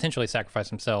himself or potentially sacrifice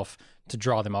himself to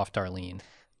draw them off Darlene.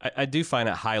 I do find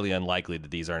it highly unlikely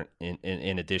that these aren't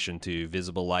in addition to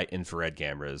visible light infrared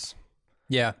cameras.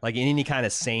 Yeah. Like in any kind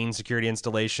of sane security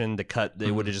installation,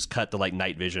 they would have just cut to like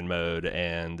night vision mode,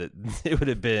 and it would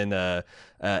have been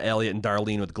Elliot and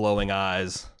Darlene with glowing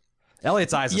eyes.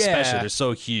 Elliot's eyes especially, they're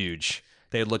so huge.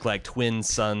 They look like twin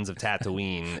sons of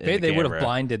Tatooine. They would have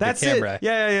blinded the camera. It.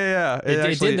 Yeah.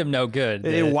 It did them no good.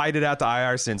 It whited out the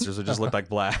IR sensors. It just looked like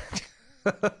black.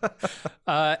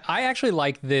 I actually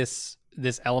like this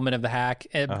element of the hack,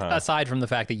 aside from the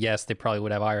fact that, yes, they probably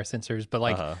would have IR sensors, but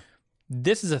like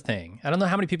this is a thing. I don't know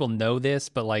how many people know this,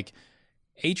 but like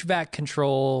HVAC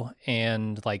control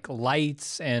and like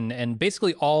lights and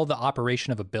basically all the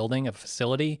operation of a building, of a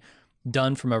facility,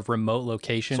 done from a remote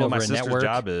location over a network. So my sister's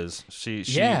job is she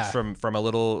from a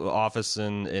little office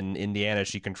in Indiana,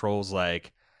 she controls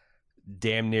like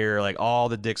damn near like all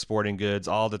the Dick's Sporting Goods,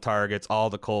 all the Targets, all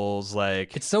the Kohl's.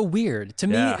 Like, it's so weird to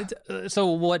me. So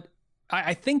what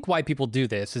I think why people do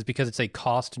this is because it's a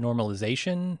cost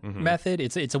normalization method.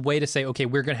 It's a way to say, okay,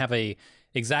 we're going to have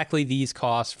exactly these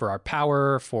costs for our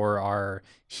power, for our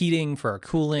heating, for our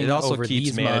cooling. It also over keeps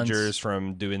these managers months.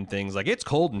 From doing things like, it's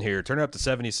cold in here, turn it up to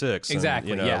 76.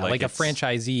 Exactly. And, like a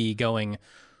franchisee going,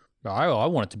 I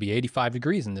want it to be 85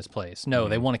 degrees in this place. No,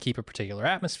 they want to keep a particular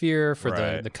atmosphere for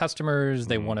the customers.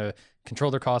 They want to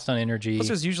control their cost on energy. Plus,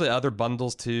 there's usually other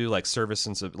bundles too, like service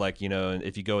and like, you know,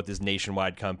 if you go with this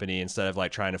nationwide company, instead of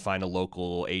like trying to find a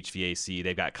local HVAC,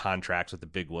 they've got contracts with the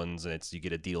big ones, and you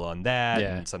get a deal on that,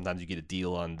 and sometimes you get a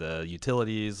deal on the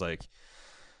utilities. Like,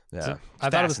 yeah, so I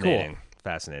thought it was cool.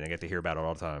 Fascinating. I get to hear about it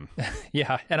all the time.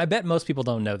 Yeah, and I bet most people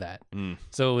don't know that.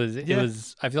 So it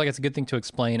was. I feel like it's a good thing to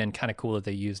explain, and kind of cool that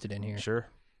they used it in here. Sure.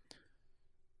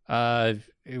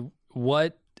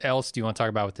 What else do you want to talk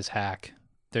about with this hack?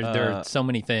 There are so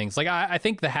many things. Like I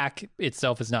think the hack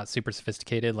itself is not super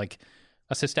sophisticated. Like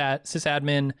a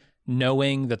sysadmin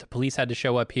knowing that the police had to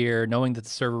show up here, knowing that the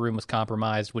server room was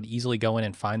compromised, would easily go in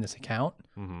and find this account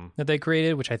that they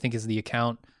created, which I think is the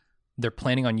account they're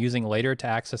planning on using later to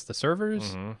access the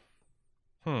servers.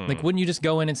 Like, wouldn't you just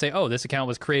go in and say, "Oh, this account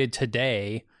was created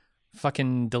today.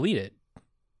 Fucking delete it."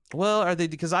 Well, are they?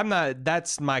 Because I'm not.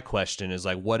 That's my question. Is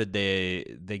like, what did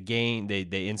they gain?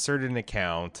 They inserted an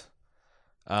account.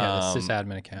 The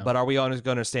sysadmin account. But are we going to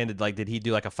understand it? Like, did he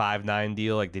do like a 5.9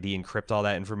 deal? Like, did he encrypt all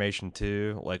that information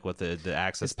too? Like, with the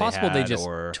access? It's possible they just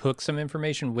took some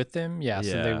information with them. Yeah,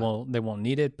 so they won't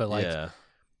need it. But like,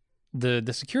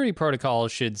 the security protocol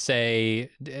should say,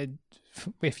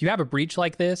 if you have a breach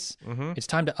like this, it's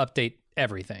time to update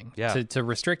everything. To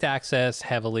restrict access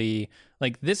heavily.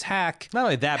 Like, this hack, not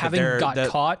only that, having got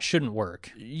caught shouldn't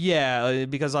work. Yeah,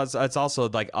 because it's also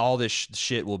like all this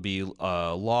shit will be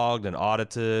logged and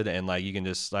audited, and like you can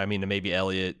just, I mean, maybe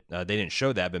Elliot, they didn't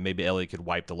show that, but maybe Elliot could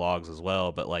wipe the logs as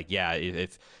well. But like, yeah,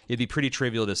 if it'd be pretty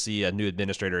trivial to see a new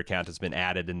administrator account that's been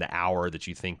added in the hour that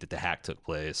you think that the hack took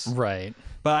place. Right.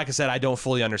 But like I said, I don't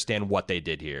fully understand what they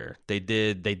did here. They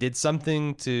did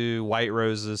something to White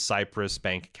Rose's Cyprus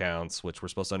bank accounts, which we're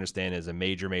supposed to understand is a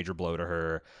major blow to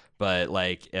her. But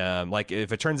like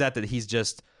if it turns out that he's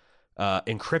just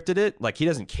encrypted it, like he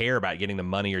doesn't care about getting the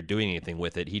money or doing anything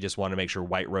with it, he just wanted to make sure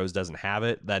White Rose doesn't have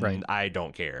it, then I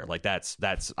don't care. Like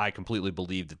that's I completely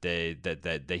believe that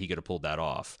that he could have pulled that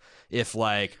off. If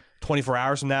like 24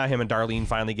 hours from now, him and Darlene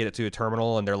finally get it to a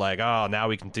terminal and they're like, oh, now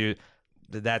we can do.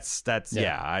 That's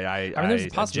I mean, there's a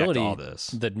possibility all this.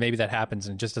 that maybe that happens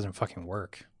and it just doesn't fucking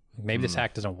work. Maybe this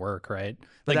hack doesn't work, right?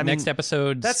 Like, I mean, next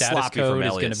episode, status code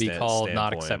is going to be called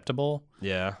not acceptable.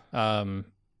 Yeah.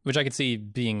 Which I could see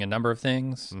being a number of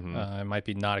things. It might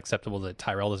be not acceptable that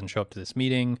Tyrell doesn't show up to this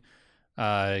meeting.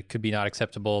 It could be not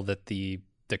acceptable that the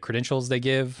credentials they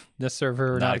give this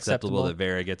server are not acceptable. That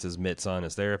Vera gets his mitts on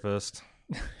his therapist.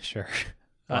 Sure.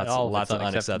 Lots of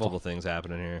unacceptable things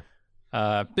happening here.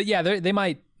 But yeah, they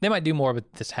might do more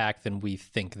with this hack than we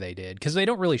think they did, because they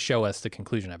don't really show us the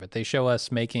conclusion of it. They show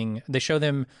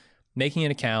them making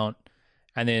an account,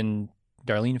 and then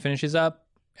Darlene finishes up,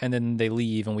 and then they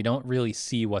leave, and we don't really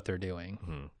see what they're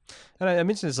doing. And I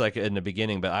mentioned this like in the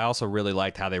beginning, but I also really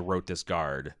liked how they wrote this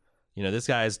guard. You know, this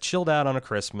guy's chilled out on a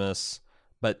Christmas,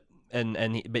 but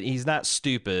he's not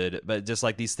stupid, but just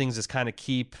like these things just kind of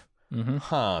keep.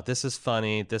 This is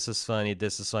funny.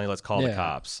 Let's call the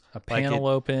cops. A panel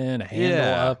open, a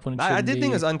handle up when it shouldn't I did be.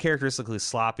 think it was uncharacteristically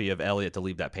sloppy of Elliot to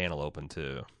leave that panel open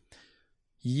too.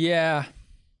 Yeah.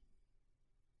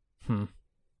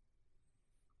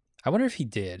 I wonder if he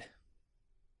did.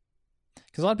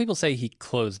 Because a lot of people say he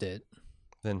closed it.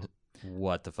 Then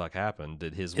what the fuck happened?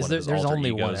 Did one of his there's alter only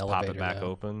egos one pop it elevator, back though.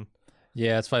 open?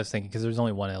 Yeah, that's what I was thinking, because there's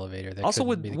only one elevator. That Also,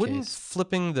 wouldn't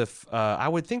flipping the I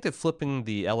would think that flipping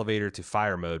the elevator to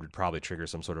fire mode would probably trigger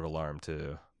some sort of alarm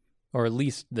too, or at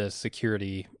least the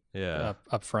security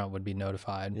up front would be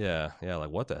notified. Yeah, like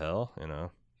what the hell, you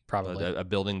know? Probably a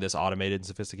building this automated and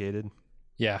sophisticated.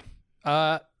 Yeah.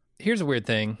 Here's a weird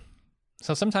thing.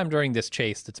 So sometime during this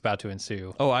chase that's about to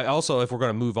ensue. Oh, I also, if we're going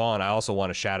to move on, I also want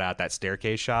to shout out that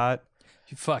staircase shot.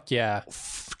 Fuck yeah.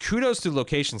 Kudos to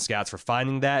location scouts for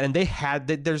finding that, and they had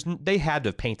to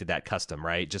have painted that custom,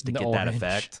 right, just to get that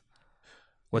effect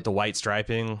with the white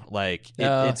striping. Like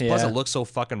plus it looks so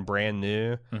fucking brand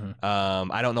new.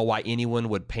 I don't know why anyone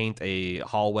would paint a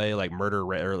hallway like murder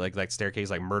red, or like staircase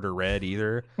like murder red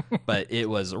either, but it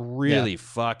was really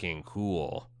fucking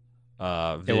cool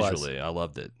visually. I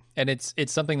loved it. And it's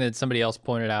something that somebody else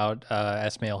pointed out.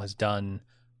 S-Mail has done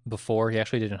before. He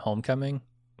actually did in Homecoming.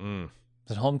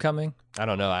 Is it Homecoming? I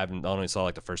don't know. I only saw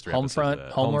like the first 3 Homefront,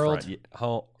 episodes. Homeworld.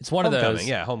 It's one of those.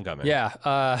 Yeah, Homecoming.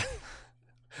 Yeah.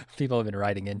 People have been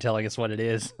writing in telling us what it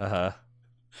is.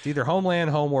 It's either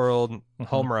Homeland, Homeworld,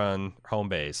 Home Run, Home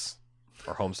Base,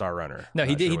 or Homestar Runner. No,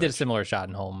 he did a similar shot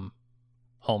in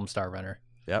Homestar Runner.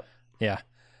 Yep. Yeah.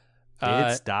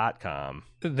 It's.com.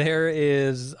 There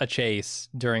is a chase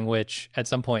during which, at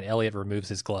some point, Elliot removes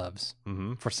his gloves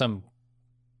for some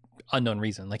unknown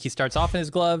reason. Like he starts off in his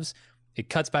gloves, it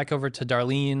cuts back over to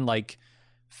Darlene, like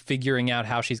figuring out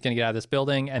how she's going to get out of this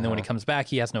building. And then when he comes back,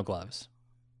 he has no gloves.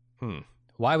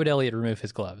 Why would Elliot remove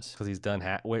his gloves? Because he's done.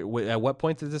 Wait, at what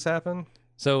point did this happen?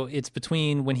 So it's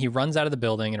between when he runs out of the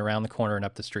building and around the corner and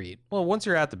up the street. Well, once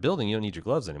you're at the building, you don't need your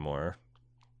gloves anymore.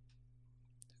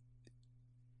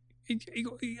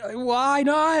 Why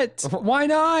not? Why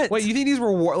not? Wait, you think these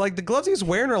were like the gloves he was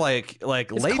wearing are like it's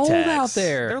latex? Cold out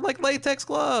there. They're like latex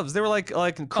gloves. They were like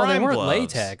crime they weren't gloves.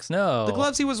 Latex. No, the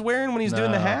gloves he was wearing when he's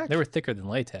doing the hack. They were thicker than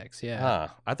latex. Yeah. Huh.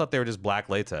 I thought they were just black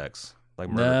latex, like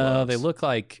murder No, gloves. they look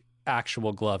like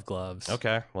actual gloves.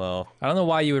 Okay, well, I don't know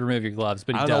why you would remove your gloves,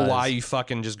 but I don't know why you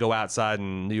fucking just go outside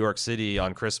in New York City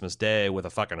on Christmas Day with a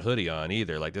fucking hoodie on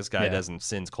either. Like this guy doesn't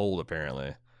sense cold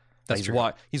apparently. That's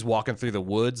true. He's walking through the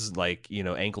woods like,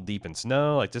 ankle deep in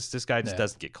snow. Like this guy just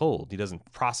doesn't get cold. He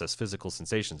doesn't process physical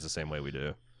sensations the same way we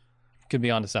do. Could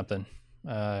be onto something.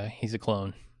 He's a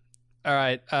clone. All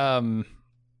right.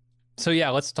 So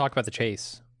yeah, let's talk about the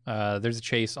chase. There's a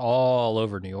chase all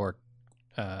over New York.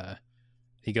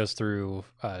 He goes through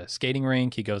a skating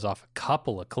rink. He goes off a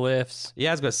couple of cliffs.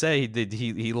 Yeah, I was gonna say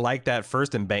he liked that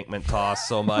first embankment toss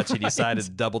so much he decided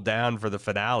to double down for the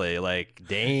finale. Like,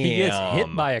 damn, he gets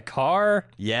hit by a car.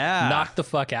 Yeah, knocked the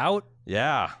fuck out.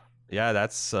 Yeah.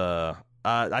 That's.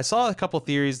 I saw a couple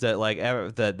theories that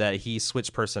that he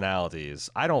switched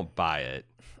personalities. I don't buy it.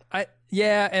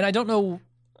 And I don't know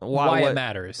why it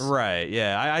matters. Right.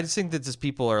 Yeah. I just think that just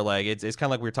people are like it's kind of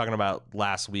like we were talking about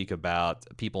last week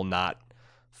about people not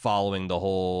following the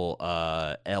whole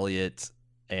Elliot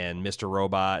and Mr.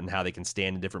 Robot and how they can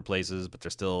stand in different places, but they're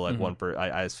still like one per.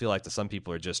 I just feel like that some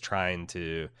people are just trying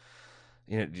to,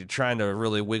 you're trying to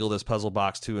really wiggle this puzzle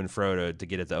box to and fro to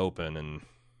get it to open.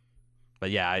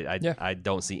 But I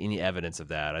don't see any evidence of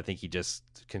that. I think he just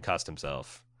concussed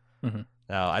himself. Mm-hmm.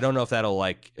 Now I don't know if that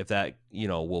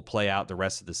will play out the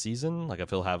rest of the season. Like if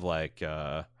he'll have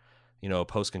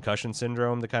post concussion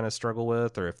syndrome to kind of struggle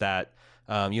with, or if that.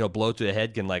 Blow to the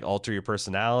head can like alter your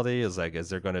personality. Is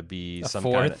there going to be some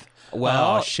fourth? Kind of,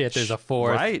 well, oh shit, there's a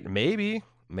fourth. Right? Maybe.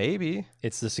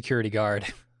 It's the security guard.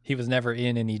 He was never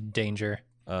in any danger.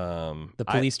 The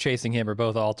police chasing him are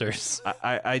both alters.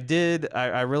 I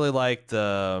really liked.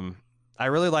 I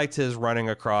really liked his running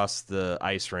across the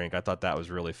ice rink. I thought that was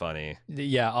really funny.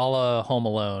 Yeah, a la Home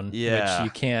Alone. Yeah, which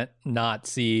you can't not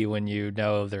see when you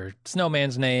know their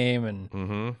snowman's name and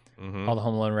all the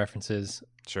Home Alone references.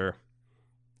 Sure.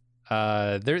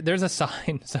 There's a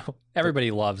sign. So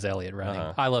everybody loves Elliot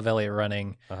running. I love Elliot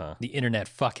running. The internet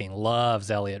fucking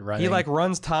loves Elliot running. He like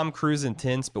runs Tom Cruise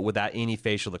intense, but without any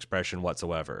facial expression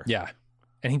whatsoever. Yeah,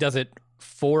 and he does it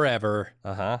forever.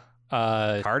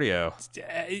 Cardio,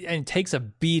 and takes a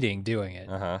beating doing it.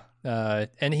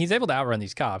 And he's able to outrun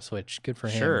these cops, which good for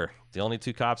him. Sure, the only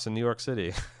two cops in New York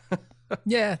City.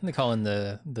 Yeah, they call in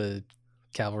the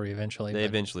cavalry eventually. They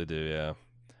eventually do, yeah.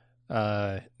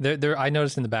 There. I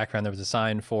noticed in the background there was a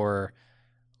sign for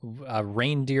a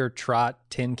reindeer trot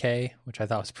 10K, which I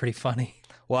thought was pretty funny.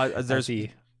 Well, there's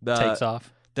takes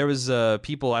off. There was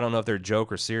people. I don't know if they're joke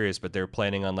or serious, but they're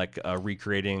planning on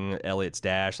recreating Elliot's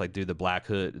dash, like do the Black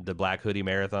Hoodie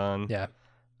marathon. Yeah,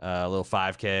 a little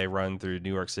 5K run through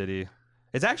New York City.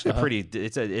 It's actually pretty.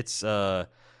 It's.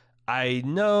 I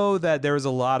know that there was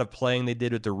a lot of playing they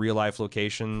did with the real life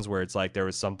locations where it's like there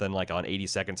was something like on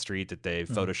 82nd Street that they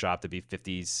photoshopped to be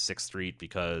 56th Street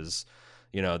because,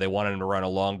 they wanted him to run a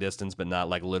long distance but not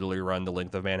like literally run the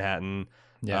length of Manhattan.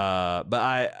 Yeah.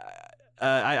 But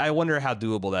I wonder how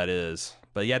doable that is.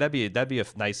 But yeah, that'd be a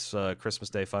nice Christmas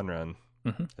Day fun run.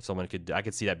 If someone I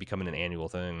could see that becoming an annual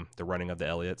thing. The running of the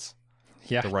Elliots.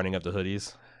 Yeah. The running of the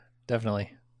hoodies.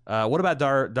 Definitely. What about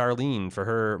Darlene for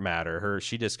her matter?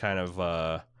 She just kind of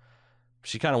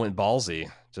went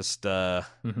ballsy. Just I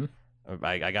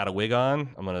got a wig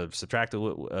on. I'm gonna subtract the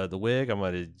wig. I'm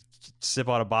gonna sip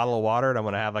on a bottle of water, and I'm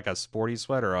gonna have like a sporty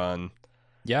sweater on.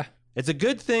 Yeah, it's a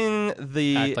good thing.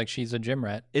 Act like she's a gym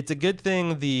rat. It's a good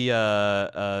thing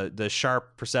the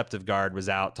sharp perceptive guard was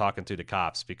out talking to the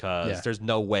cops because there's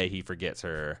no way he forgets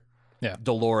her. Yeah,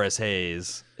 Dolores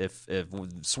Hayes. If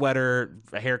sweater,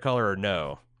 hair color, or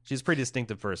no. She's a pretty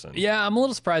distinctive person. Yeah, I'm a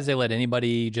little surprised they let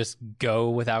anybody just go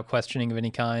without questioning of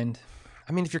any kind.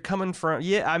 I mean, if you're coming from,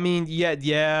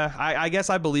 I guess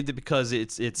I believed it because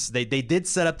they did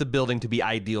set up the building to be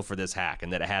ideal for this hack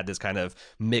and that it had this kind of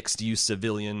mixed use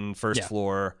civilian first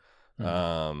floor.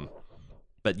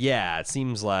 But yeah, it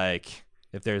seems like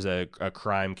if there's a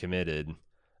crime committed,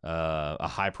 a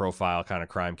high profile kind of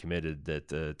crime committed that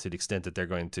to the extent that they're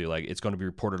going to it's going to be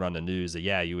reported on the news that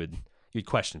you you'd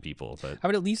question people. But I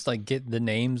would at least like get the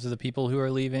names of the people who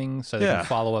are leaving so they can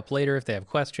follow up later if they have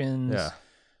questions. Yeah.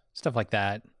 Stuff like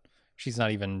that. She's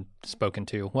not even spoken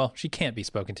to. Well, she can't be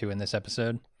spoken to in this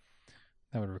episode.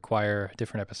 That would require a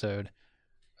different episode.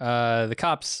 The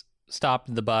cops stop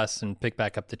the bus and pick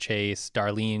back up the chase.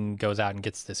 Darlene goes out and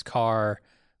gets this car,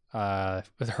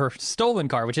 with her stolen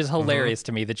car, which is hilarious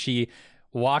to me that she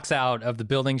walks out of the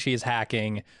building she is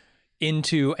hacking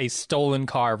into a stolen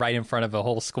car right in front of a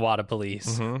whole squad of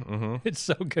police. It's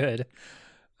so good.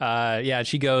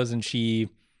 She goes and she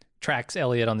tracks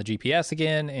Elliot on the GPS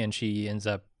again, and she ends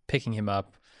up picking him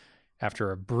up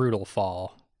after a brutal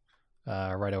fall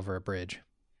right over a bridge.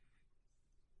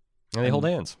 And they hold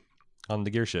hands on the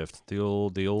gear shift. The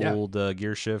old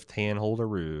gear shift hand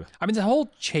holderoo. I mean, the whole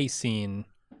chase scene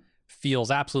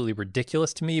feels absolutely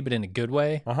ridiculous to me, but in a good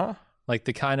way. Like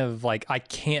the kind of like, I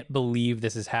can't believe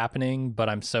this is happening, but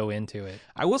I'm so into it.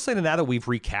 I will say that now that we've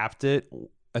recapped it,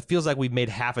 it feels like we've made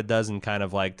half a dozen kind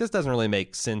of like, this doesn't really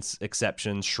make sense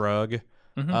exceptions shrug.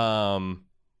 Are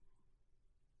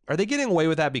they getting away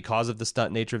with that because of the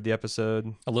stunt nature of the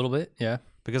episode? A little bit, yeah.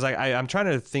 Because I'm trying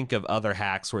to think of other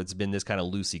hacks where it's been this kind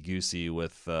of loosey-goosey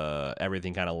with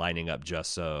everything kind of lining up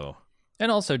just so. And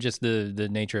also just the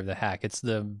nature of the hack. It's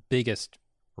the biggest,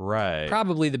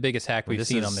 probably the biggest hack we've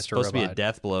seen on Mr. Robot. This is supposed to be a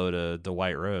death blow to the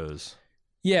White Rose.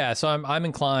 Yeah, so I'm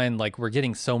inclined, like, we're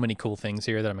getting so many cool things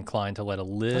here that I'm inclined to let a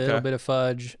little bit of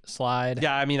fudge slide.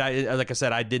 Yeah, I mean, like I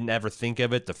said, I didn't ever think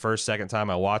of it the second time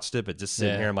I watched it, but just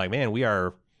sitting here, I'm like, man,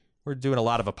 we're doing a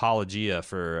lot of apologia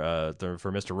for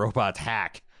Mr. Robot's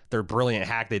hack, their brilliant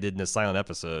hack they did in this silent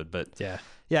episode. But yeah,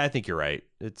 I think you're right.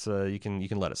 It's you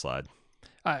can let it slide.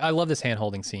 I love this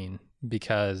hand-holding scene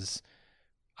because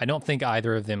I don't think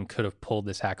either of them could have pulled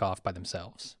this hack off by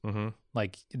themselves.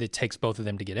 Like, it takes both of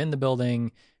them to get in the building.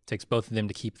 It takes both of them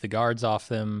to keep the guards off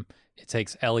them. It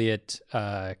takes Elliot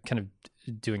kind of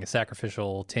doing a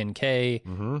sacrificial 10K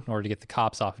in order to get the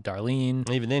cops off of Darlene.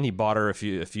 Even then, he bought her a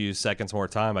few seconds more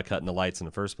time by cutting the lights in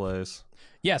the first place.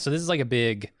 Yeah, so this is like a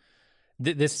big...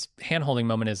 this hand-holding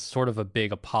moment is sort of a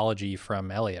big apology from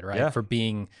Elliot, right? Yeah. For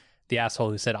being the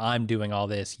asshole who said, I'm doing all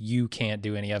this, you can't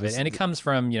do any of it. And it comes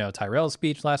from, Tyrell's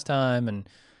speech last time, and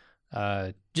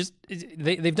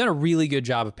they've done a really good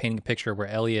job of painting a picture where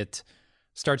Elliot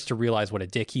starts to realize what a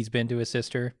dick he's been to his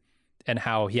sister and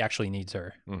how he actually needs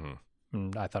her.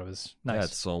 And I thought it was nice. Yeah,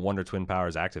 so Wonder Twin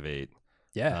powers activate.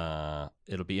 Yeah.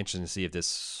 It'll be interesting to see if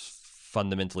this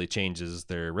fundamentally changes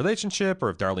their relationship or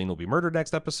if Darlene will be murdered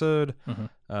next episode,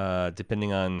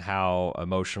 depending on how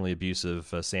emotionally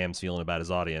abusive Sam's feeling about his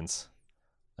audience.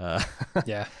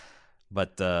 Yeah.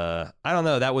 But I don't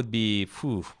know. That would be...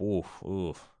 Boy,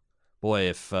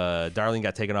 if Darlene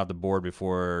got taken off the board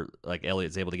before like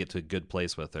Elliot's able to get to a good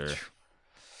place with her,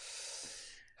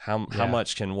 how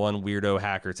much can one weirdo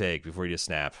hacker take before you just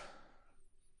snap?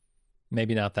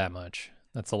 Maybe not that much.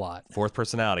 That's a lot. Fourth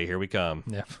personality, here we come.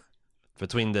 Yeah.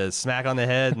 Between the smack on the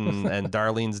head and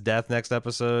Darlene's death next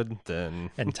episode, then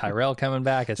and Tyrell coming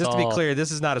back. It's just to be clear,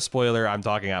 this is not a spoiler. I'm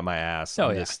talking out my ass.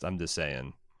 I'm just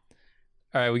saying.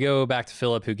 All right, we go back to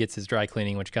Philip, who gets his dry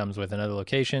cleaning, which comes with another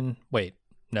location. Wait,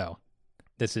 no.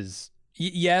 This is...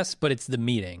 yes, but it's the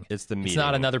meeting. It's the meeting. It's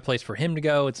not another place for him to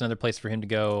go. It's another place for him to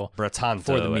go Bratanto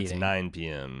for the meeting. At 9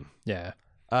 p.m. Yeah.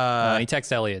 He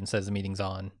texts Elliot and says the meeting's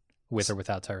on, with or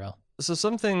without Tyrell. So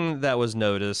something that was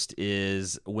noticed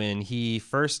is when he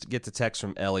first gets a text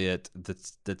from Elliot,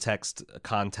 the text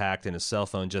contact in his cell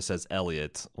phone just says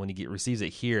Elliot. When he receives it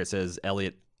here, it says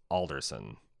Elliot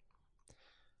Alderson.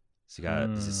 So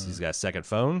he's got a second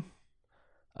phone.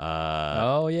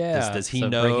 Oh yeah. Does he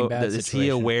know? Is he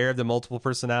aware of the multiple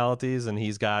personalities? And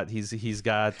he's got and his he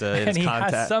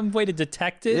contact. has some way to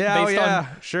detect it. Yeah,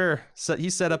 sure. So he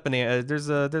set up there's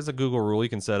a Google rule you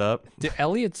can set up. Do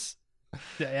Elliot's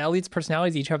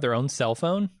personalities each have their own cell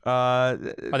phone? Are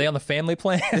they on the family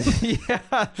plan?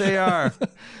 Yeah, they are.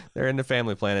 They're in the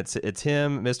family plan. It's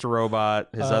him, Mr. Robot,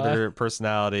 his other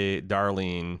personality,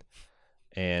 Darlene,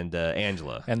 and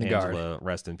Angela. And the Angela, guard.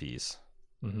 Rest in peace.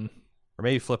 Mm-hmm. Or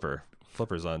maybe Flipper.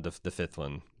 Flipper's on the fifth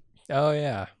one. Oh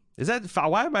yeah. Is that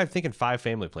why am I thinking 5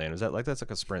 family plan? Is that that's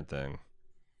like a Sprint thing?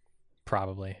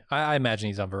 Probably. I imagine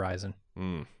he's on Verizon.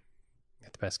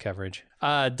 Got the best coverage.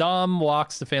 Dom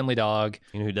walks the family dog.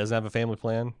 You know who doesn't have a family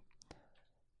plan?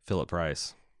 Philip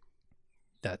Price.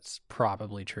 That's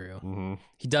probably true. Mm-hmm.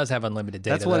 He does have unlimited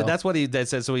data. That's what he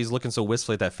said. So he's looking so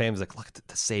wistfully at that fame. He's like, look at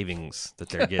the savings that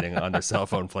they're getting on their cell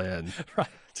phone plan. Right.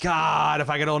 God, if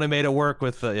I could only made it work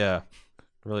with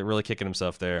really kicking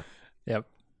himself there. Yep.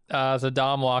 So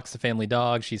Dom walks the family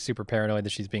dog. She's super paranoid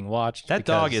that she's being watched. That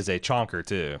dog is a chonker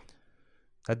too.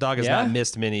 That dog has not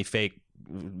missed many fake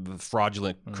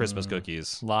fraudulent Christmas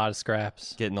cookies. A lot of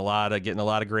scraps. Getting a lot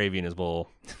of gravy in his bowl.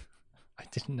 I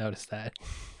didn't notice that.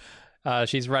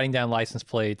 She's writing down license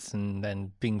plates and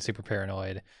then being super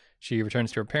paranoid. She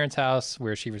returns to her parents' house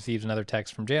where she receives another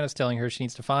text from Janice telling her she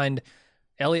needs to find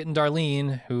Elliot and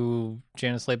Darlene, who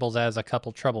Janice labels as a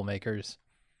couple troublemakers.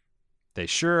 They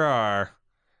sure are.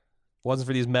 Wasn't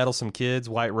for these meddlesome kids,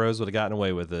 White Rose would have gotten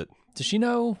away with it. Does she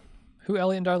know who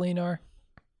Elliot and Darlene are?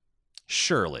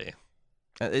 Surely.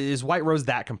 Is White Rose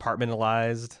that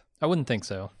compartmentalized? I wouldn't think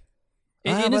so.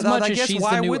 In as much as she's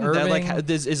the new Irving, like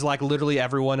this is like literally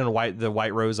everyone in the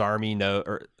White Rose Army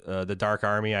or the Dark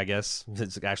Army, I guess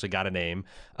it's actually got a name.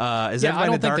 Is I don't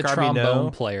in the think Dark the Army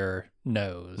trombone player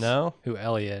knows no who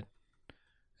Elliot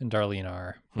and Darlene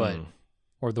are, but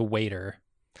or the waiter.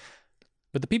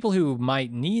 But the people who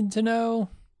might need to know,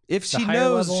 if she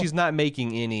knows, she's not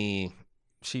making any.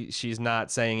 She's not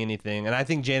saying anything, and I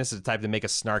think Janice is the type to make a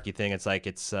snarky thing. It's like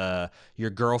it's your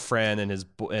girlfriend and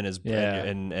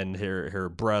and her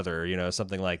brother, you know,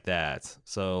 something like that.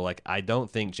 So like I don't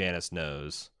think Janice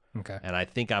knows. Okay, and I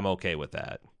think I'm okay with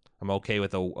that. I'm okay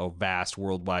with a vast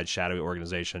worldwide shadowy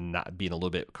organization not being a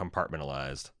little bit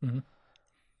compartmentalized. Mm-hmm.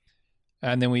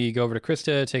 And then we go over to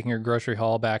Krista taking her grocery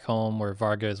haul back home, where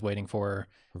Varga is waiting for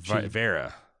her.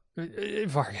 Vera.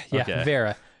 Varga, yeah, Okay.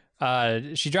 Vera.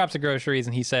 She drops the groceries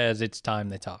and he says it's time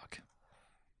they talk.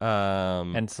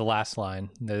 And it's the last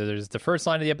line. There's the first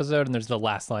line of the episode and there's the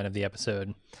last line of the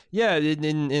episode. Yeah,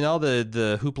 in all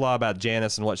the hoopla about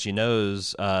Janice and what she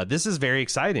knows, this is very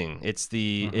exciting. It's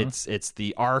the it's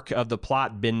the arc of the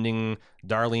plot bending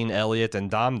Darlene, Elliot, and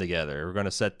Dom together. We're going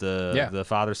to set the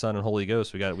Father, Son, and Holy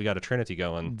Ghost. We got a Trinity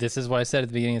going. This is what I said at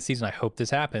the beginning of the season. I hope this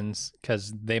happens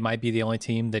because they might be the only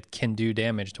team that can do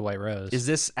damage to White Rose. Is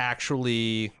this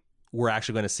actually... We're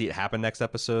actually going to see it happen next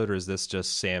episode, or is this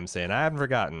just Sam saying, I haven't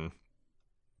forgotten?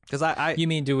 Because You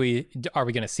mean, are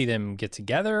we going to see them get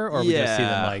together, or are we going to see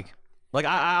them like...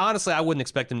 I honestly, I wouldn't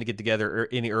expect them to get together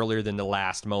any earlier than the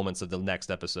last moments of the next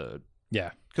episode. Yeah.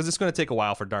 Because it's going to take a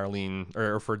while for Darlene,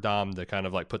 or for Dom to kind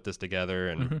of like put this together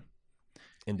and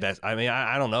invest. I mean,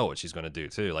 I don't know what she's going to do,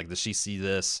 too. Like, does she see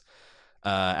this...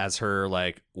 as her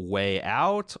like way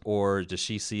out, or does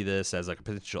she see this as like a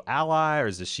potential ally,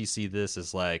 or does she see this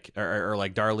as like or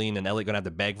like Darlene and Elliot gonna have to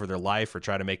beg for their life or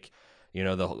try to make, you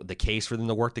know, the case for them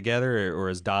to work together, or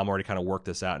has Dom already kind of worked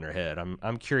this out in her head?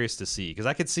 I'm curious to see, because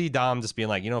I could see Dom just being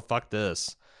like, you know, fuck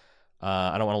this,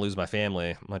 I don't want to lose my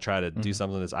family, I'm gonna try to do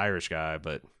something to this Irish guy,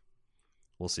 but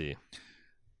we'll see.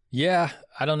 Yeah,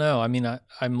 I don't know. I mean,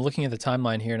 I'm looking at the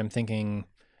timeline here and I'm thinking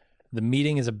the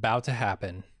meeting is about to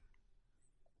happen.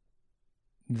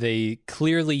 They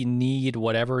clearly need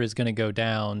whatever is going to go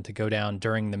down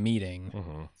during the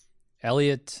meeting.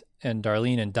 Elliot and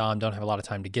Darlene and Dom don't have a lot of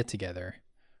time to get together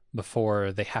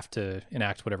before they have to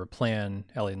enact whatever plan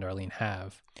Elliot and Darlene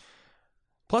have.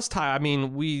 Plus, I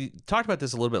mean, we talked about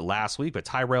this a little bit last week, but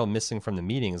Tyrell missing from the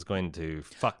meeting is going to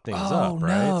fuck things up,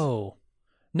 right?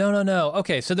 No.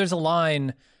 Okay, so there's a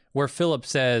line where Philip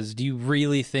says, do you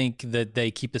really think that they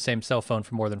keep the same cell phone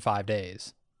for more than 5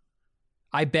 days?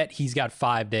 I bet he's got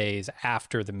 5 days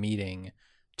after the meeting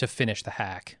to finish the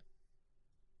hack.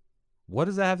 What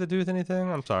does that have to do with anything?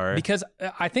 I'm sorry. Because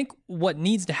I think what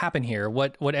needs to happen here,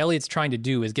 what Elliot's trying to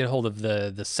do is get a hold of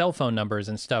the cell phone numbers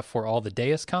and stuff for all the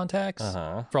Deus contacts,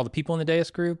 for all the people in the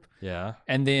Deus group. Yeah.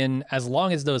 And then as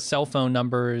long as those cell phone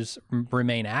numbers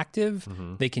remain active,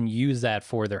 they can use that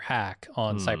for their hack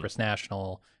on Cypress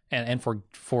National and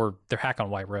for their hack on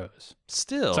White Rose.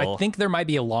 Still. So I think there might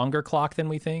be a longer clock than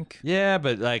we think. Yeah,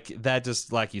 but like that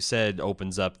just, like you said,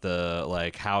 opens up the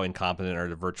like how incompetent are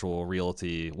the virtual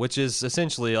reality, which is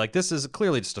essentially like this is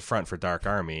clearly just a front for Dark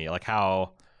Army. Like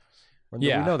how we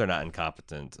know they're not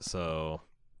incompetent, so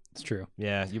it's true.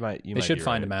 Yeah, they should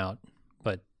find him out,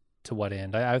 but to what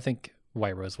end? I think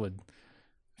White Rose would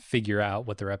figure out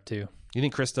what they're up to. You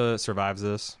think Krista survives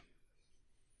this?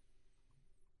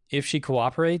 If she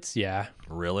cooperates, yeah.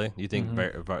 Really? You think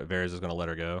Varys is going to let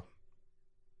her go?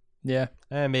 Yeah.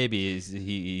 Maybe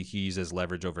he uses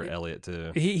leverage over Elliot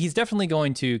too. He's definitely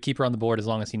going to keep her on the board as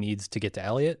long as he needs to get to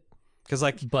Elliot.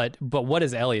 But what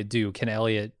does Elliot do? Can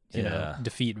Elliot, you know,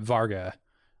 defeat Varga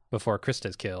before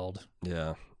Krista's killed?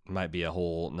 Yeah. Might be a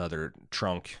whole nother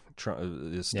trunk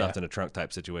stuffed in a trunk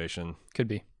type situation. Could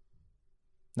be.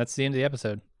 That's the end of the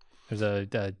episode. There's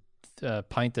a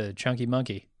pint of Chunky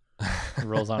Monkey. It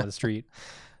rolls onto the street.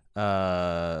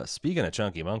 Speaking of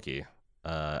Chunky Monkey,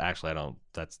 actually,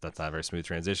 that's not a very smooth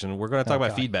transition. We're going to talk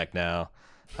about feedback now.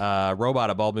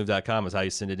 Robot@baldmove.com is how you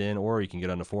send it in, or you can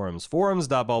get on the forums.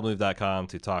 Forums.baldmove.com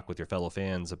to talk with your fellow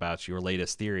fans about your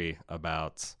latest theory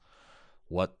about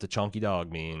what the chunky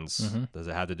dog means. Mm-hmm. Does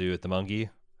it have to do with the monkey?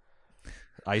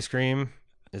 Ice cream?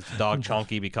 Is the dog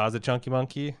chunky because of chunky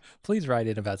monkey? Please write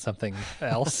in about something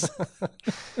else.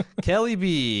 Kelly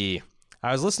B.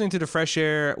 I was listening to The Fresh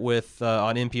Air with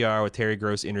on NPR with Terry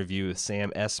Gross interview with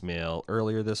Sam Esmail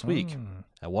earlier this week.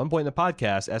 At one point in the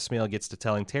podcast, Esmail gets to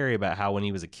telling Terry about how when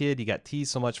he was a kid, he got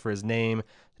teased so much for his name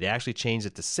that he actually changed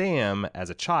it to Sam as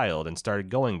a child and started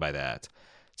going by that.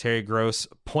 Terry Gross,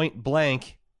 point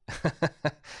blank.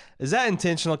 Is that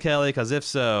intentional, Kelly? Because if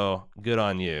so, good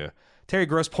on you. Terry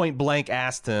Gross point blank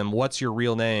asked him, what's your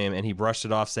real name? And he brushed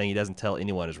it off saying he doesn't tell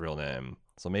anyone his real name.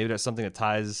 So maybe that's something that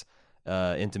ties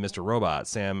into Mr. Robot.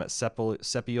 Sam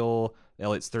Sepiol,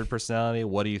 Elliot's third personality.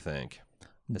 What do you think?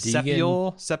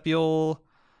 Sepiol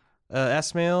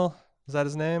Esmail? Is that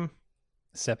his name?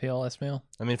 Sepiol Esmail?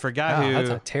 I mean, for a guy who... That's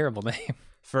a terrible name.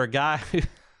 For a guy who...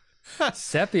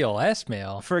 Sepiol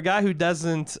Esmail. For a guy who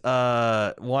doesn't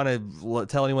want to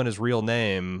tell anyone his real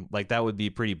name, like, that would be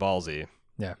pretty ballsy.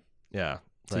 Yeah. Yeah.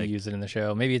 To use it in the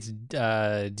show. Maybe it's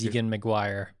Deegan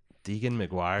McGuire. Deegan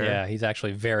McGuire? Yeah, he's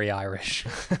actually very Irish.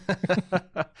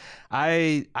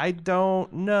 I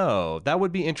don't know. That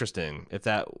would be interesting if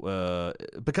that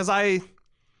because I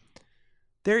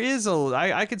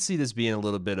could see this being a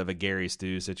little bit of a Gary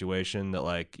Stu situation that,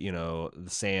 like, you know,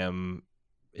 Sam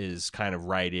is kind of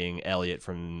writing Elliot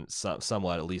from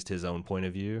somewhat at least his own point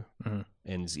of view. Mm-hmm.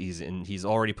 And he's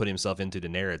already put himself into the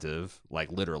narrative,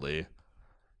 like, literally.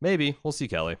 Maybe. We'll see,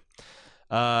 Kelly.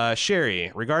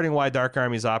 Sherry, regarding why Dark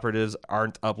Army's operatives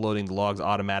aren't uploading the logs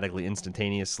automatically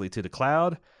instantaneously to the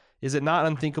cloud, is it not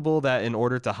unthinkable that in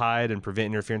order to hide and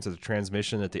prevent interference of the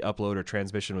transmission, that the upload or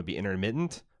transmission would be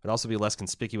intermittent? It would also be less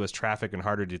conspicuous traffic and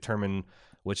harder to determine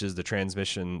which is the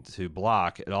transmission to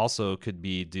block. It also could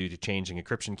be due to changing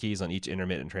encryption keys on each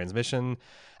intermittent transmission.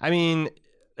 I mean,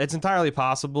 it's entirely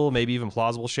possible, maybe even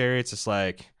plausible, Sherry. It's just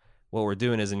like... what we're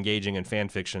doing is engaging in fan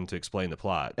fiction to explain the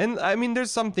plot. And, I mean, there's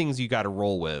some things you got to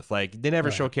roll with. Like, they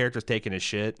never show characters taking a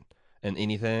shit and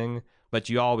anything, but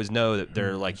you always know that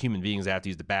they're, like, human beings that have to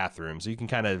use the bathroom. So you can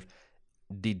kind of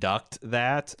deduct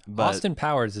that. But... Austin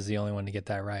Powers is the only one to get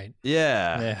that right.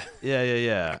 Yeah.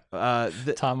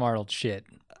 Tom Arnold shit.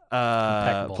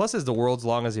 Plus, it's the world's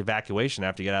longest evacuation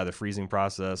after you get out of the freezing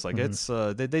process. Like, it's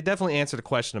they definitely answered a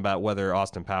question about whether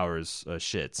Austin Powers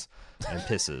shits and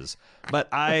pisses. But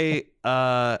I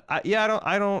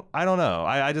don't know.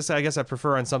 I guess I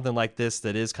prefer on something like this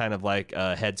that is kind of like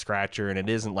a head scratcher, and it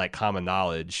isn't like common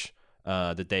knowledge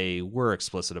that they were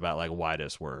explicit about like why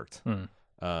this worked.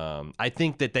 I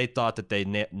think that they thought that they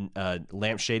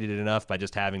lampshaded it enough by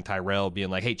just having Tyrell being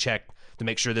like, "Hey, check to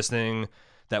make sure this thing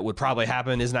that would probably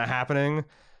happen is not happening."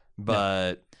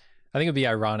 But I think it'd be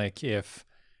ironic if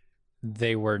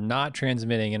they were not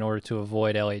transmitting in order to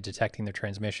avoid Elliot detecting their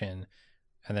transmission,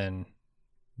 and then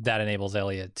that enables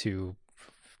Elliot to,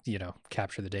 you know,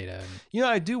 capture the data. You know,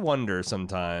 I do wonder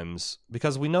sometimes,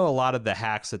 because we know a lot of the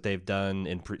hacks that they've done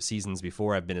in seasons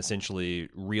before have been essentially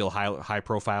real high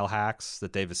profile hacks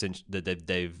that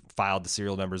they've filed the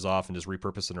serial numbers off and just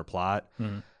repurposed in their plot.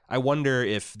 I wonder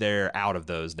if they're out of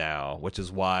those now, which is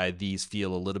why these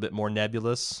feel a little bit more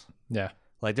nebulous. Yeah.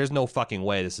 Like, there's no fucking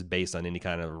way this is based on any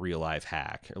kind of real life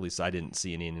hack. Or at least I didn't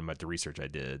see any in the research I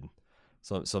did.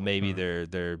 So maybe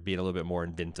they're being a little bit more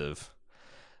inventive.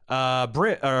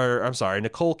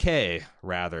 Nicole K,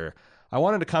 rather. I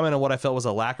wanted to comment on what I felt was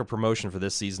a lack of promotion for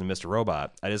this season of Mr.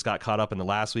 Robot. I just got caught up in the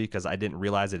last week because I didn't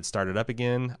realize it had started up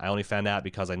again. I only found out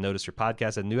because I noticed your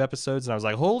podcast had new episodes, and I was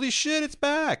like, holy shit, it's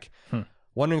back!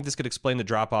 Wondering if this could explain the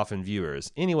drop-off in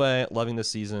viewers. Anyway, loving this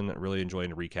season. Really enjoying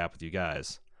the recap with you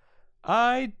guys.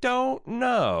 I don't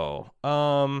know.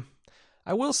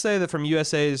 I will say that from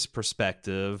USA's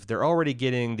perspective, they're already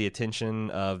getting the attention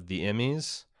of the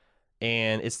Emmys,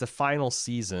 and it's the final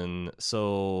season,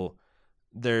 so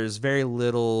there's very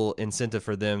little incentive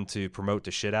for them to promote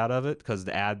the shit out of it because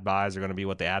the ad buys are going to be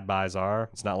what the ad buys are.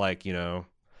 It's not like, you know...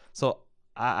 So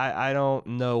I don't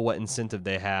know what incentive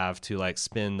they have to like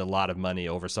spend a lot of money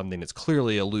over something that's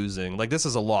clearly a losing. Like, this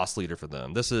is a loss leader for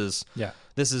them. This is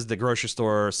the grocery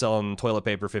store selling toilet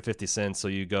paper for 50 cents, so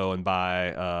you go and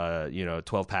buy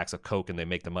 12 packs of Coke and they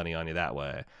make the money on you that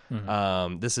way.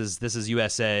 This is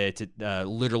USA to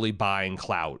literally buying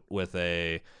clout with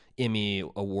a Emmy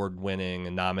award winning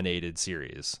and nominated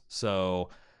series. So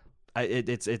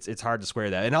it's hard to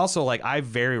square that. And also, like, I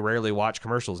very rarely watch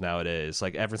commercials nowadays.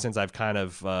 Like, ever since I've kind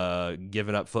of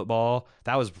given up football,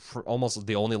 that was almost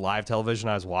the only live television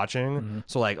I was watching.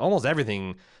 So like almost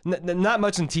everything, not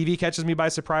much in TV catches me by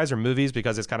surprise, or movies,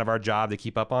 because it's kind of our job to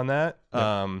keep up on that.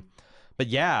 But but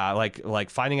yeah,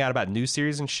 like finding out about new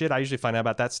series and shit. I usually find out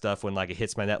about that stuff when like it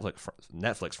hits my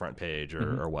Netflix front page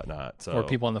or whatnot. So or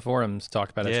people in the forums talked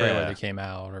about a trailer that came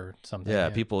out or something. Yeah,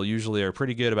 people usually are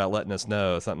pretty good about letting us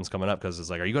know something's coming up because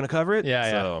it's like, are you going to cover it?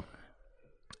 Yeah.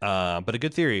 But a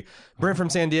good theory. Brent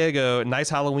from San Diego, nice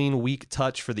Halloween week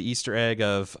touch for the Easter egg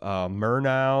of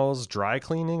Murnau's Dry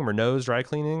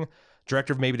Cleaning.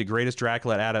 Director of maybe the greatest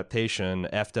Dracula adaptation,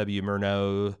 F.W.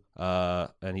 Murnau,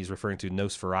 and he's referring to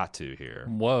Nosferatu here.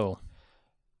 Whoa.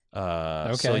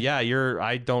 Okay. So yeah, you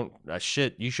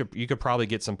could probably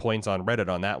get some points on Reddit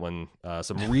on that one.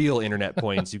 Some real internet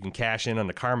points you can cash in on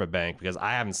the Karma Bank because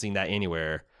I haven't seen that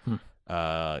anywhere.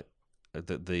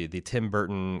 The Tim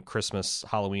Burton Christmas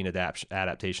Halloween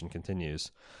adaptation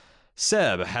continues.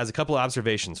 Seb has a couple of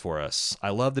observations for us. I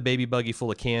love the baby buggy full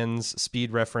of cans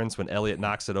speed reference when Elliot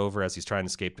knocks it over as he's trying to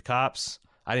escape the cops.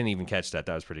 I didn't even catch that.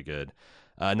 That was pretty good.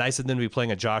 Nice of them to be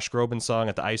playing a Josh Groban song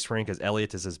at the ice rink as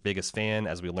Elliot is his biggest fan,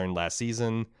 as we learned last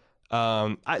season.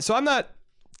 So I'm not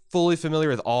fully familiar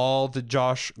with all the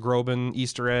Josh Groban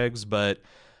Easter eggs, but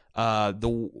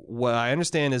what I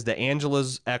understand is that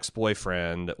Angela's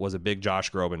ex-boyfriend was a big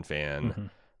Josh Groban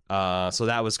fan. So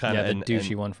that was kind of the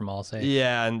douchey one from All Safe.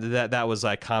 Yeah, and that was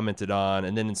like commented on.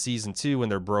 And then in season 2, when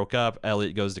they're broke up,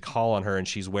 Elliot goes to call on her, and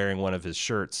she's wearing one of his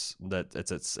shirts. That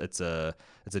it's a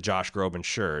Josh Groban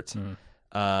shirt.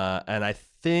 And I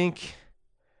think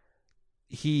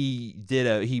he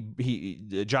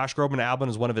did Josh Groban album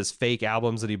is one of his fake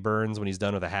albums that he burns when he's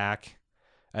done with a hack.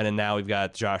 And then now we've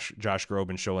got Josh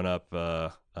Groban showing up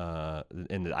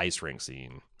in the ice rink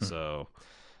scene. So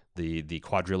the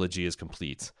quadrilogy is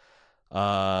complete.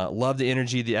 Love the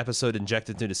energy the episode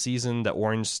injected into the season. The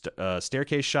orange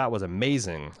staircase shot was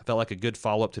amazing. Felt like a good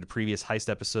follow-up to the previous heist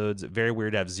episodes. Very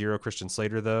weird to have zero Christian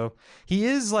Slater, though. He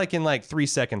is like in like 3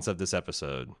 seconds of this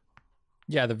episode.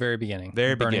 Yeah, the very beginning.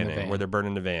 Where they're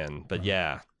burning the van. But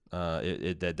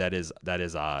that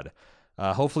is odd.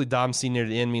 Hopefully Dom seeing near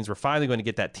the end means we're finally going to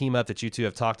get that team up that you two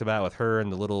have talked about with her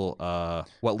and the little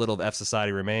what little of F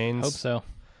Society remains. Hope so.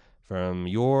 From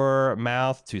your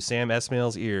mouth to Sam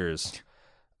Esmail's ears.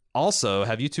 Also,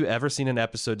 have you two ever seen the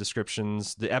episode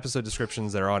descriptions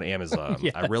that are on Amazon?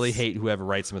 Yes. I really hate whoever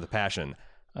writes them with a passion.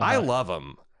 I love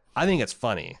them. I think it's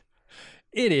funny.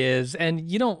 It is,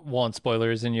 and you don't want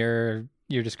spoilers in your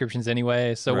descriptions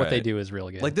anyway, so what they do is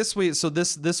really good. Like this week, so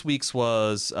this week's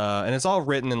was, and it's all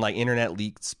written in like internet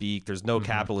leaked speak. There's no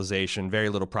capitalization, very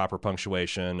little proper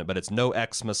punctuation, but it's no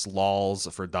xmas lolz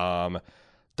for Dom.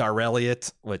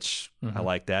 Darelliot, which I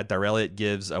like that. Darelliot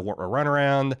gives a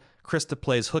runaround. Krista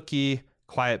plays hookie.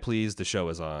 Quiet please, the show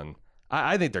is on.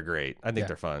 I think they're great. I think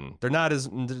they're fun. They're not as...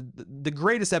 The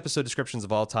greatest episode descriptions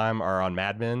of all time are on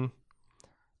Mad Men.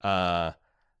 Because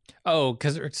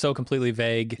it's so completely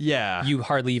vague. Yeah. You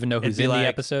hardly even know who's in the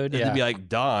episode. It'd be like,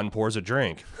 Don pours a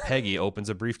drink. Peggy opens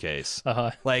a briefcase.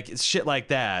 Like, it's shit like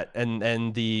that.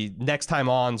 And the next time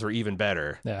ons were even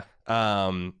better. Yeah.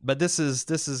 But this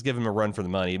is giving him a run for the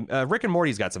money. Rick and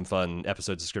Morty's got some fun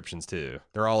episode descriptions too.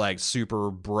 They're all like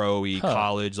super bro-y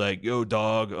college, like, yo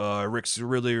dog, Rick's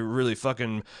really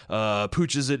fucking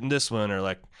pooches it in this one, or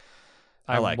like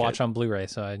I like watch on Blu-ray,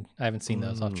 so I haven't seen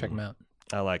those. I'll check them out.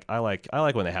 I like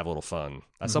when they have a little fun.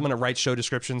 As someone that writes show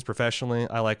descriptions professionally,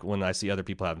 I like when I see other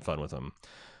people having fun with them.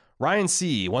 Ryan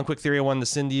C, one quick theory I wanted to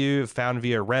send to you, found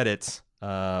via Reddit.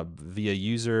 Via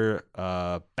user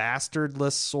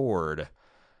Bastardless Sword.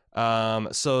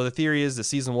 So the theory is that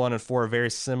season 1 and 4 are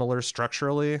very similar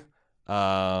structurally.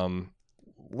 Do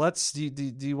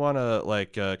you want to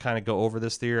like kind of go over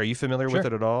this theory? Are you familiar with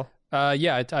it at all?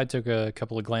 Yeah, I took a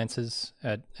couple of glances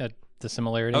at the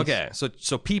similarities. Okay,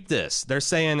 so peep this. They're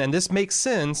saying, and this makes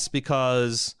sense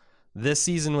because this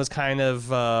season was kind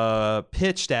of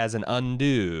pitched as an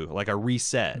undo, like a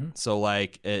reset. So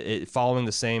like it following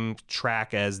the same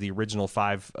track as the original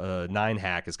 5-9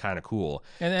 hack is kind of cool.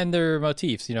 And their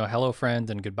motifs, hello friend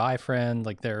and goodbye friend,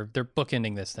 like they're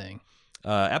bookending this thing.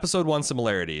 Episode 1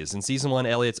 similarities. In season 1,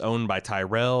 Elliot's owned by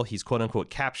Tyrell. He's quote unquote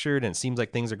captured, and it seems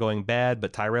like things are going bad,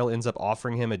 but Tyrell ends up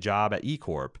offering him a job at E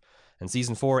Corp. In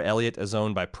season 4, Elliot is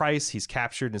owned by Price. He's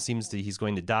captured and seems he's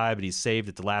going to die, but he's saved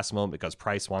at the last moment because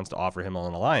Price wants to offer him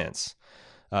an alliance.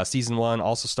 Season 1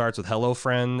 also starts with "Hello,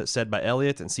 Friend," said by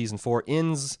Elliot, and season 4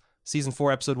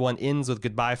 episode 1 ends with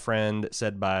 "Goodbye, Friend,"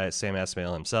 said by Sam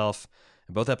Esmail himself.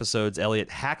 In both episodes, Elliot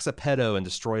hacks a pedo and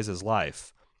destroys his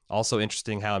life. Also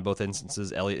interesting how in both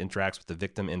instances, Elliot interacts with the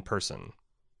victim in person.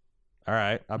 All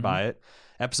right, I buy it.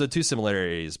 Episode 2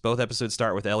 similarities. Both episodes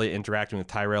start with Elliot interacting with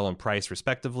Tyrell and Price,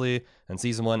 respectively. In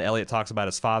season 1, Elliot talks about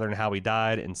his father and how he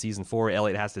died. In season 4,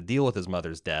 Elliot has to deal with his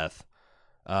mother's death.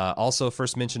 Also,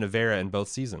 first mention of Vera in both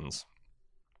seasons.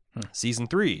 Season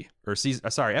 3, or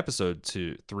episode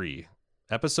 3.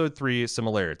 Episode 3,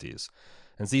 similarities.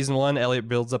 In season 1, Elliot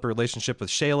builds up a relationship with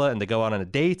Shayla and they go out on a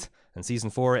date. In season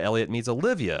 4, Elliot meets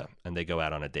Olivia and they go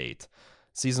out on a date.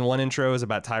 Season 1 intro is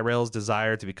about Tyrell's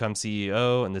desire to become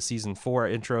CEO, and the season 4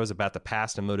 intro is about the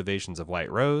past and motivations of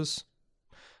White Rose.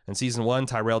 In season 1,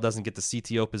 Tyrell doesn't get the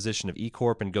CTO position of E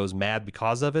Corp and goes mad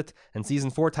because of it. In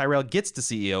season 4, Tyrell gets the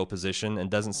CEO position and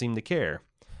doesn't seem to care.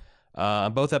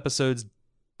 On both episodes,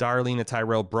 Darlene and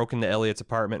Tyrell broke into Elliot's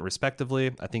apartment,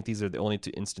 respectively. I think these are the only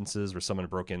 2 instances where someone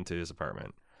broke into his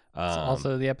apartment. It's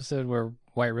also the episode where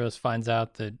White Rose finds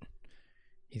out that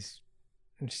he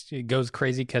goes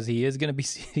crazy because he is going to be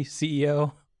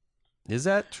CEO. Is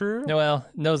that true? No, well,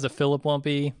 knows that Philip won't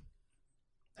be.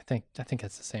 I think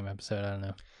that's the same episode. I don't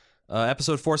know.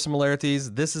 Episode 4,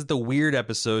 similarities. This is the weird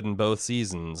episode in both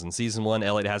seasons. In season 1,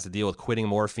 Elliot has to deal with quitting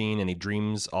morphine and he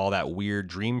dreams all that weird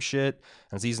dream shit.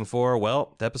 In season 4,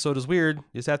 well, the episode is weird.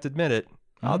 You just have to admit it.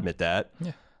 I'll admit that.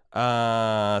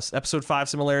 Yeah. Episode 5,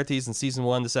 similarities. In season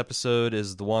 1, this episode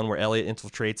is the one where Elliot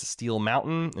infiltrates Steel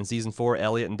Mountain. In season 4,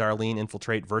 Elliot and Darlene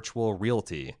infiltrate Virtual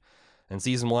Realty. In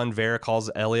season 1, Vera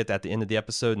calls Elliot at the end of the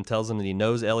episode and tells him that he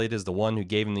knows Elliot is the one who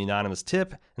gave him the anonymous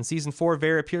tip. In season 4,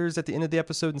 Vera appears at the end of the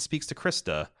episode and speaks to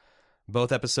Krista.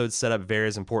 Both episodes set up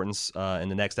Vera's importance in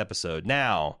the next episode.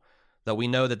 Now that we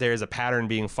know that there is a pattern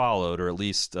being followed, or at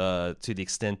least to the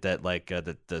extent that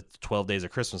the 12 days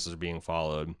of Christmas is being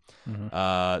followed,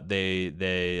 this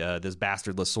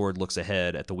bastardless sword looks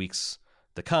ahead at the weeks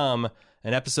to come.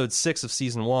 In episode 6 of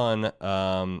season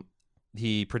 1,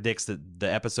 he predicts that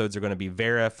the episodes are going to be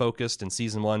Vera focused. In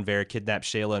season 1, Vera kidnapped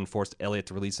Shayla and forced Elliot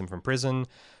to release him from prison.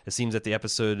 It seems that the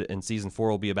episode in season 4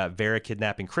 will be about Vera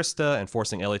kidnapping Krista and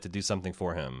forcing Elliot to do something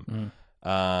for him.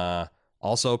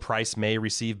 Also, Price may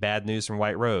receive bad news from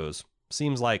White Rose.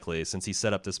 Seems likely, since he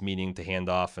set up this meeting to hand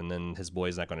off and then his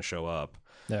boy's not going to show up.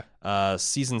 Yeah.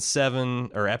 Season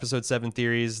 7, or episode 7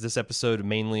 theories. This episode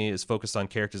mainly is focused on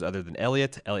characters other than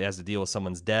Elliot. Elliot has to deal with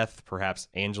someone's death, perhaps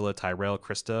Angela, Tyrell,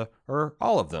 Krista, or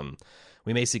all of them.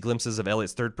 We may see glimpses of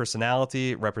Elliot's third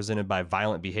personality, represented by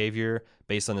violent behavior,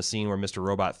 based on the scene where Mr.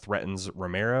 Robot threatens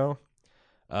Romero.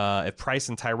 If Price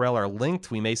and Tyrell are linked,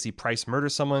 we may see Price murder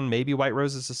someone, maybe White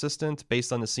Rose's assistant,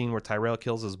 based on the scene where Tyrell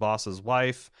kills his boss's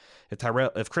wife. If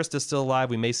Krista's still alive,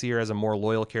 we may see her as a more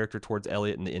loyal character towards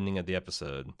Elliot in the ending of the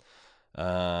episode.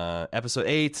 Episode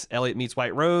 8, Elliot meets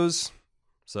White Rose,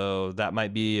 so that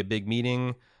might be a big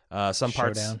meeting. Some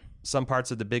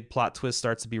parts of the big plot twist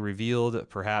starts to be revealed.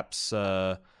 Perhaps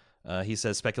he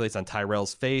speculates on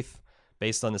Tyrell's faith,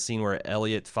 based on the scene where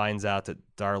Elliot finds out that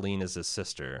Darlene is his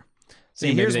sister.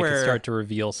 See, here's where could start to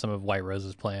reveal some of White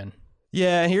Rose's plan.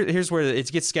 Yeah, here's where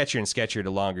it gets sketchier and sketchier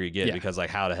the longer you get, because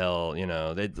how the hell,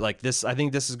 this. I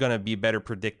think this is going to be better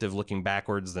predictive looking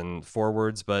backwards than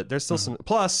forwards, but there's still some.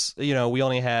 Plus, we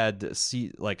only had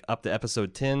up to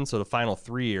episode 10, so the final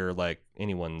 3 are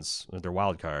anyone's, they're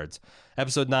wild cards.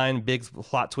 Episode 9, big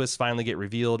plot twists finally get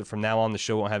revealed. From now on, the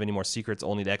show won't have any more secrets,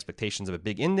 only the expectations of a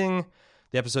big ending.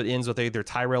 The episode ends with either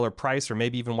Tyrell or Price, or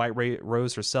maybe even White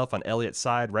Rose herself on Elliot's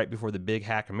side right before the big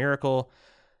hack miracle.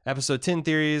 Episode 10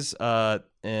 theories.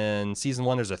 In season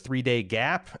 1, there's a 3-day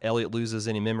gap. Elliot loses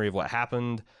any memory of what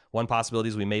happened. One possibility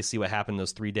is we may see what happened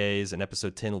those 3 days, and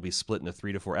episode 10 will be split into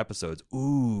 3 to 4 episodes.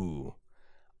 Ooh.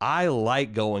 I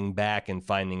like going back and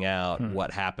finding out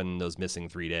what happened in those missing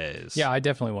 3 days. Yeah, I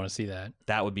definitely want to see that.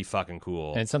 That would be fucking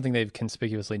cool. And it's something they've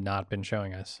conspicuously not been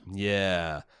showing us.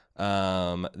 Yeah.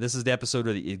 This is the episode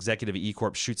where the executive of E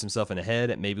Corp shoots himself in the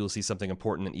head. Maybe we'll see something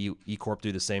important in E Corp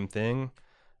do the same thing.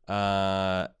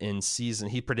 In season,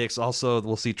 he predicts also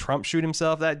we'll see Trump shoot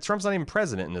himself. That Trump's not even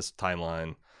president in this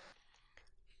timeline.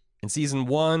 In season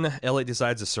 1, Elliot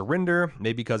decides to surrender,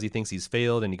 maybe because he thinks he's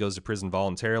failed and he goes to prison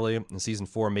voluntarily. In season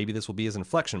 4, maybe this will be his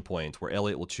inflection point where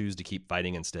Elliot will choose to keep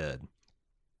fighting instead.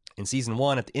 In season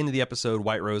 1, at the end of the episode,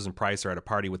 White Rose and Price are at a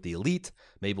party with the elite.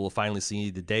 Maybe we'll finally see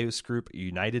the Deus group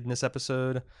united in this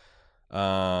episode.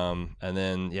 And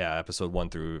then, episode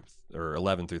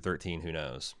 11 through 13, who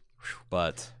knows?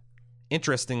 But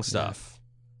interesting stuff.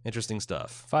 Yeah. Interesting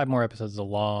stuff. 5 more episodes is a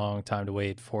long time to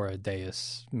wait for a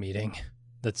Deus meeting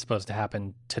that's supposed to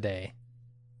happen today.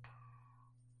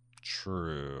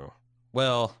 True.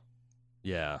 Well,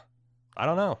 yeah. I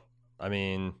don't know. I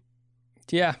mean...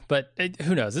 Yeah, but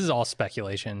who knows? This is all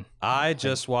speculation. I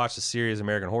just watched a series,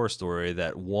 American Horror Story,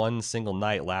 that one single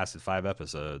night lasted 5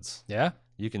 episodes. Yeah?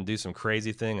 You can do some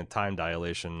crazy thing in time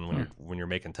dilation when you're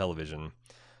making television.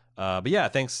 But yeah,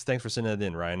 thanks for sending it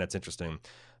in, Ryan. That's interesting.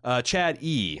 Chad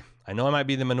E. I know I might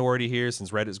be the minority here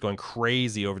since Reddit is going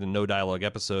crazy over the no dialogue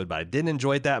episode, but I didn't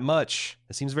enjoy it that much.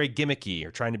 It seems very gimmicky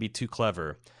or trying to be too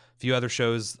clever. few other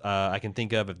shows I can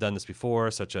think of have done this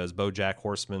before, such as BoJack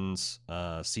Horseman's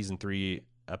season 3,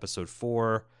 episode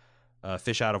 4,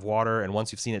 Fish Out of Water. And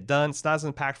once you've seen it done, it's not as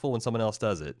impactful when someone else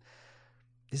does it.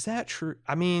 Is that true?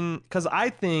 I mean, because I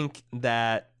think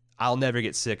that I'll never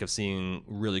get sick of seeing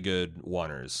really good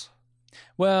oneers.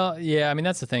 Well, yeah, I mean,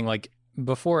 that's the thing. Like,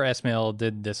 before S-Mail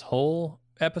did this whole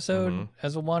episode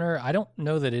as a oneer, I don't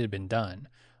know that it had been done.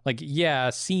 Like,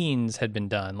 yeah, scenes had been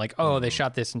done. Like, they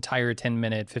shot this entire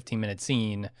 10-minute, 15-minute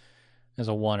scene as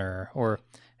a oneer. Or,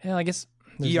 yeah, I guess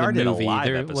there's ER the did movie. a live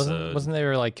There, episode. Wasn't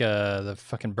there, like, the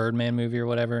fucking Birdman movie or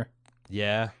whatever?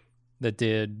 Yeah. That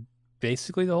did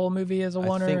basically the whole movie as a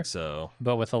oneer? I think so.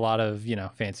 But with a lot of,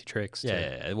 fancy tricks. Yeah,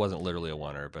 it wasn't literally a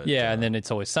oneer. But yeah, and then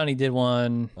It's Always Sunny did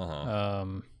one.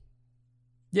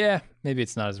 Yeah, maybe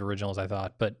it's not as original as I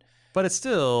thought, but it's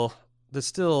still,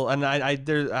 and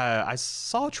I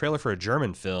saw a trailer for a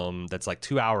German film that's like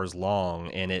 2 hours long,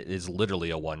 and it is literally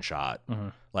a one shot.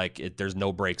 Like there's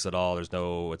no breaks at all.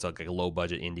 It's like a low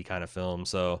budget indie kind of film.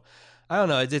 So I don't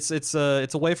know. It's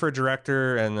a way for a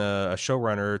director and a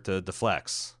showrunner to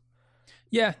flex.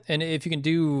 Yeah, and if you can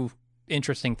do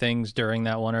interesting things during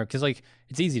that oneer, because like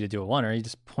it's easy to do a oneer, you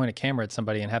just point a camera at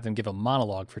somebody and have them give a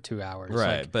monologue for 2 hours,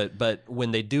 right? Like, but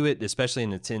when they do it, especially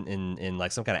in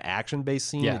like some kind of action based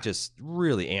scene, it just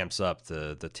really amps up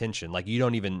the tension. Like you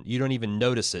don't even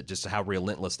notice it, just how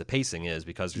relentless the pacing is,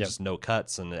 because there's just no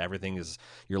cuts and everything is,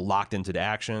 you're locked into the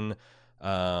action.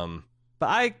 But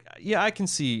I can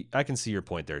see your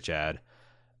point there, Chad.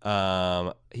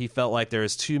 He felt like there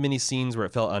was too many scenes where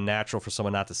it felt unnatural for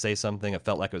someone not to say something. It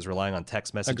felt like it was relying on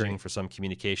text messaging for some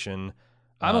communication.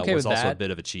 I'm okay with that. It was also a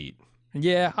bit of a cheat.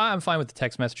 Yeah, I'm fine with the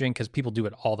text messaging because people do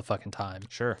it all the fucking time.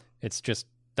 Sure. It's just,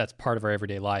 that's part of our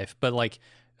everyday life. But like,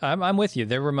 I'm with you.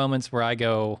 There were moments where I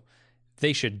go,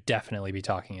 they should definitely be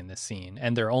talking in this scene.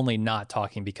 And they're only not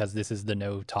talking because this is the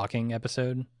no talking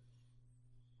episode.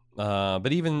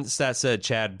 But even that said,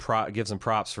 Chad gives him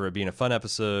props for it being a fun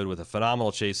episode with a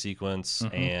phenomenal chase sequence,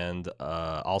 and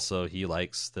also he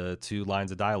likes the 2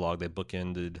 lines of dialogue they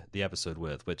bookended the episode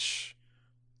with, which,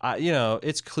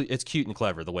 it's cute and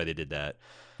clever the way they did that.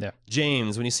 Yeah.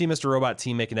 James, when you see Mr. Robot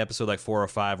Team make an episode like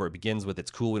 405 where it begins with "It's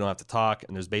cool, we don't have to talk,"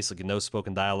 and there's basically no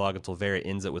spoken dialogue until Vera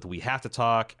ends it with "We have to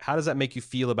talk," how does that make you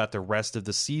feel about the rest of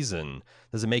the season?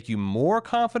 Does it make you more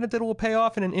confident that it will pay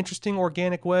off in an interesting,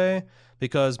 organic way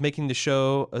because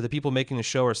the people making the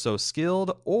show are so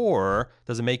skilled, or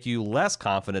does it make you less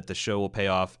confident the show will pay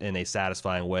off in a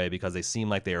satisfying way because they seem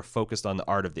like they are focused on the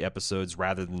art of the episodes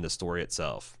rather than the story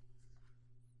itself?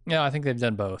 Yeah, I think they've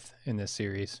done both in this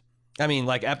series. I mean,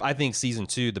 like, I think season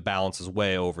 2, the balance is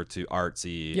way over to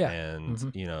artsy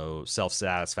and,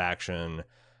 self-satisfaction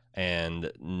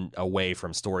and away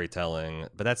from storytelling.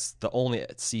 But that's the only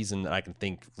season that I can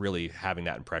think really having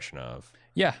that impression of.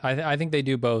 Yeah, I think they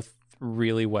do both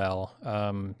really well.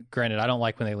 Granted, I don't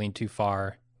like when they lean too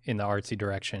far in the artsy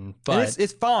direction, but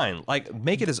it's fine. Like,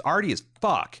 make it as arty as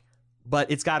fuck.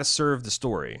 But it's got to serve the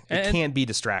story. It can't be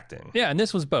distracting. Yeah, and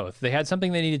this was both. They had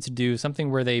something they needed to do, something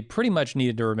where they pretty much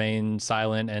needed to remain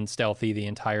silent and stealthy the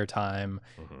entire time.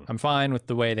 I'm fine with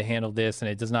the way they handled this, and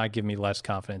it does not give me less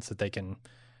confidence that they can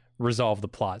resolve the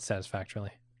plot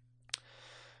satisfactorily.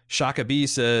 Shaka B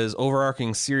says,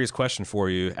 overarching serious question for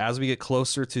you. As we get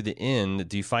closer to the end,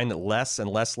 do you find it less and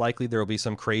less likely there will be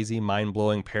some crazy,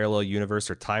 mind-blowing parallel universe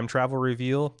or time travel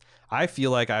reveal? I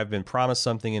feel like I've been promised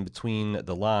something in between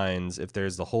the lines. If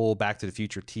there's the whole Back to the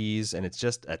Future tease and it's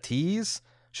just a tease,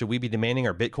 should we be demanding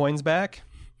our Bitcoins back?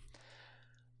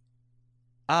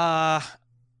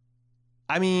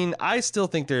 I mean, I still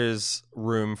think there's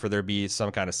room for there to be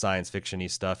some kind of science fiction-y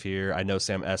stuff here. I know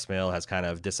Sam Esmail has kind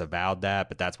of disavowed that,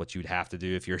 but that's what you'd have to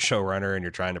do if you're a showrunner and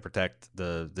you're trying to protect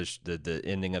the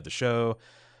ending of the show.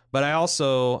 But I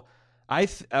also,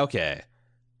 if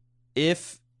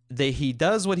he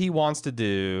does what he wants to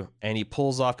do and he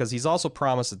pulls off, because he's also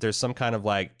promised that there's some kind of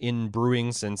like in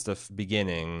brewing since the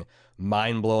beginning,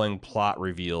 mind-blowing plot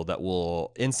reveal that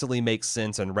will instantly make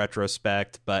sense in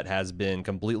retrospect, but has been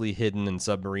completely hidden in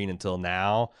Submarine until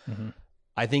now.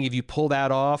 I think if you pull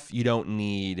that off, you don't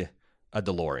need a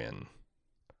DeLorean.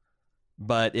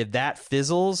 But if that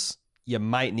fizzles, you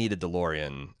might need a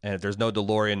DeLorean. And if there's no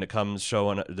DeLorean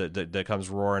that comes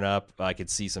roaring up, I could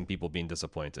see some people being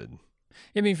disappointed.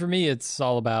 I mean, for me, it's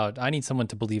all about, I need someone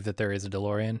to believe that there is a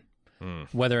DeLorean,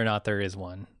 whether or not there is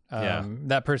one.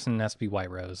 That person has to be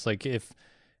White Rose. Like if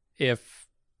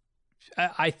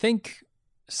I think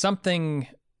something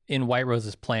in White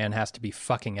Rose's plan has to be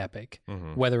fucking epic,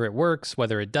 whether it works,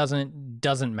 whether it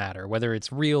doesn't matter, whether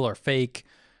it's real or fake,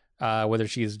 whether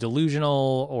she is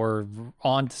delusional or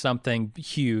on to something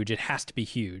huge, it has to be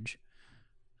huge.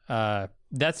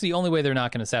 That's the only way they're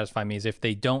not going to satisfy me is if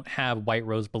they don't have White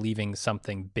Rose believing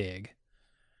something big.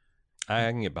 I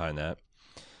can get behind that.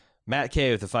 Matt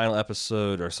K with the final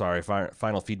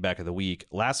final feedback of the week.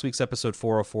 Last week's episode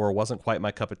 404 wasn't quite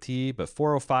my cup of tea, but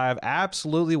 405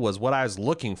 absolutely was what I was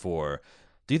looking for.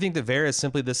 Do you think that Vera is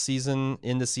simply in this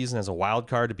season as a wild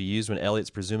card to be used when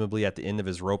Elliot's presumably at the end of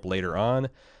his rope later on?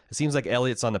 It seems like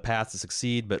Elliot's on the path to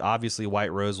succeed, but obviously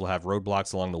White Rose will have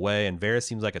roadblocks along the way, and Vera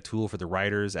seems like a tool for the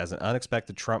writers as an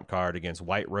unexpected trump card against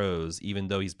White Rose, even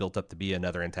though he's built up to be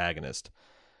another antagonist.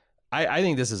 I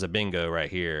think this is a bingo right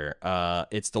here.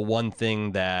 It's the one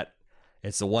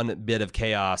bit of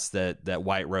chaos that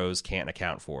White Rose can't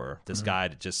account for. This guy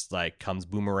that just like comes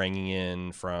boomeranging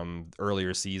in from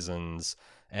earlier seasons,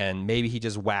 and maybe he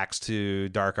just whacks two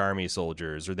Dark Army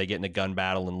soldiers, or they get in a gun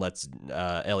battle and lets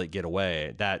Elliot get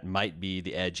away. That might be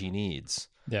the edge he needs.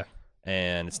 Yeah.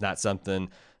 And it's not something.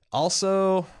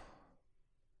 Also,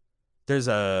 there's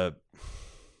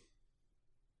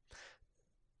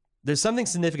something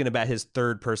significant about his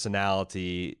third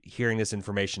personality hearing this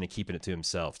information and keeping it to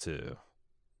himself too,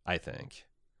 I think.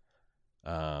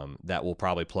 That will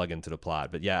probably plug into the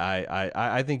plot. But yeah,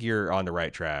 I think you're on the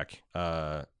right track.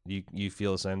 You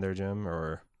feel the same there, Jim?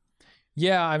 Or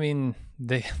yeah, I mean,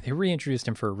 they reintroduced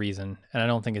him for a reason, and I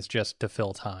don't think it's just to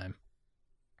fill time.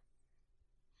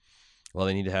 Well,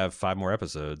 they need to have 5 more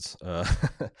episodes,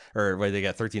 or wait, they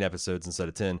got 13 episodes instead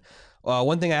of 10.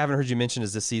 One thing I haven't heard you mention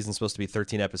is this season's supposed to be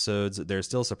 13 episodes. There's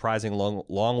still a surprising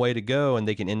long way to go, and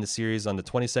they can end the series on the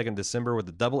 22nd of December with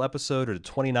a double episode, or the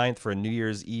 29th for a New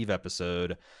Year's Eve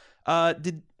episode.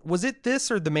 Was it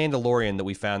this or The Mandalorian that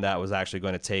we found out was actually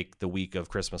going to take the week of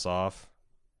Christmas off?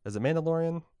 Is it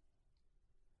Mandalorian?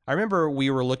 I remember we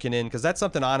were looking in, because that's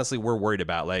something, honestly, we're worried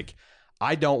about. Like,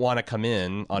 I don't want to come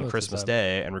in on Christmas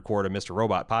Day and record a Mr.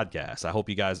 Robot podcast. I hope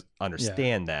you guys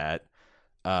understand that.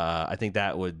 I think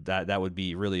that would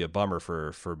be really a bummer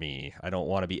for me. I don't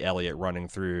want to be Elliot running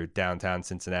through downtown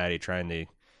Cincinnati trying to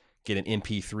get an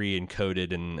MP3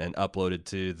 encoded and uploaded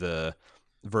to the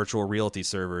virtual realty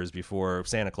servers before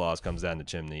Santa Claus comes down the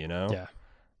chimney, you know?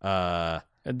 Yeah.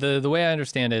 The way I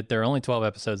understand it, there are only 12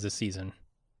 episodes this season.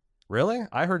 Really?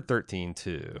 I heard 13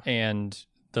 too. And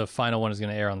the final one is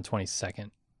going to air on the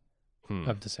 22nd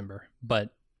of December. But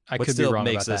I could be still wrong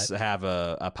makes about us that. have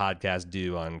a podcast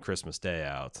due on Christmas Day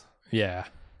out. Yeah.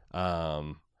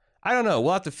 I don't know.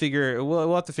 We'll have to figure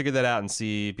that out and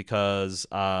see, because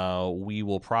we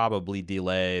will probably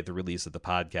delay the release of the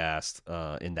podcast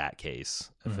in that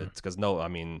case. If it's because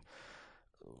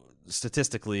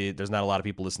statistically, there's not a lot of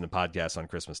people listening to podcasts on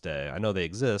Christmas Day. I know they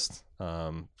exist.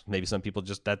 Maybe some people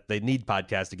just that they need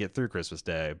podcasts to get through Christmas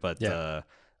Day, but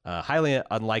highly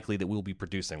unlikely that we'll be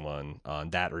producing one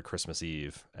on that or Christmas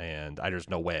Eve. And there's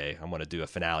no way I'm going to do a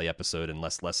finale episode in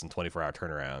less than 24-hour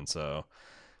turnaround. So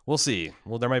we'll see.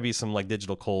 Well, there might be some like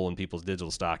digital coal in people's digital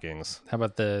stockings. How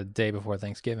about the day before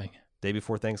Thanksgiving? Day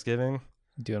before Thanksgiving?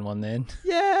 Doing one then?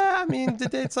 Yeah, I mean,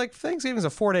 it's like Thanksgiving's a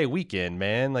 4-day weekend,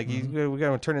 man. Like we're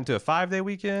going to turn it into a 5-day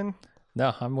weekend.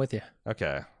 No, I'm with you.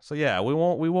 Okay, so yeah, we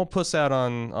won't puss out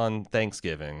on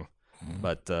Thanksgiving,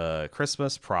 but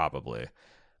Christmas probably.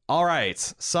 All right.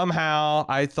 Somehow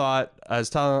I thought, I was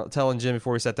telling Jim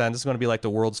before we sat down, this is going to be like the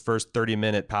world's first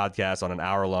 30-minute podcast on an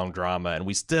hour-long drama, and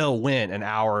we still went an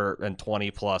hour and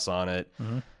 20 plus on it.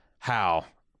 How?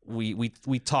 We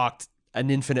talked an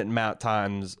infinite amount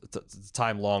time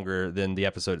longer than the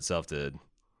episode itself did.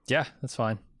 Yeah, that's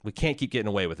fine. We can't keep getting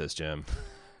away with this, Jim.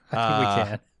 I think we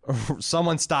can.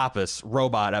 Someone stop us.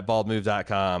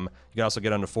 Robot@baldmove.com. You can also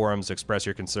get on the forums to express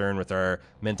your concern with our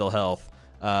mental health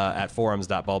at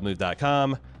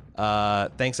forums.baldmove.com.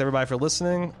 Thanks everybody for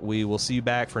listening. We will see you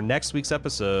back for next week's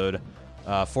episode,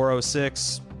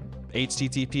 406,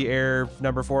 HTTP error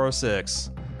number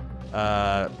 406.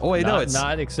 It's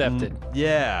not accepted.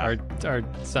 Yeah. Or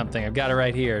something. I've got it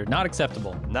right here. Not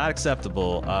acceptable. Not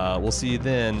acceptable. We'll see you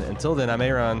then. Until then, I'm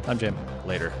a.Ron. I'm Jim.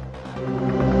 Later.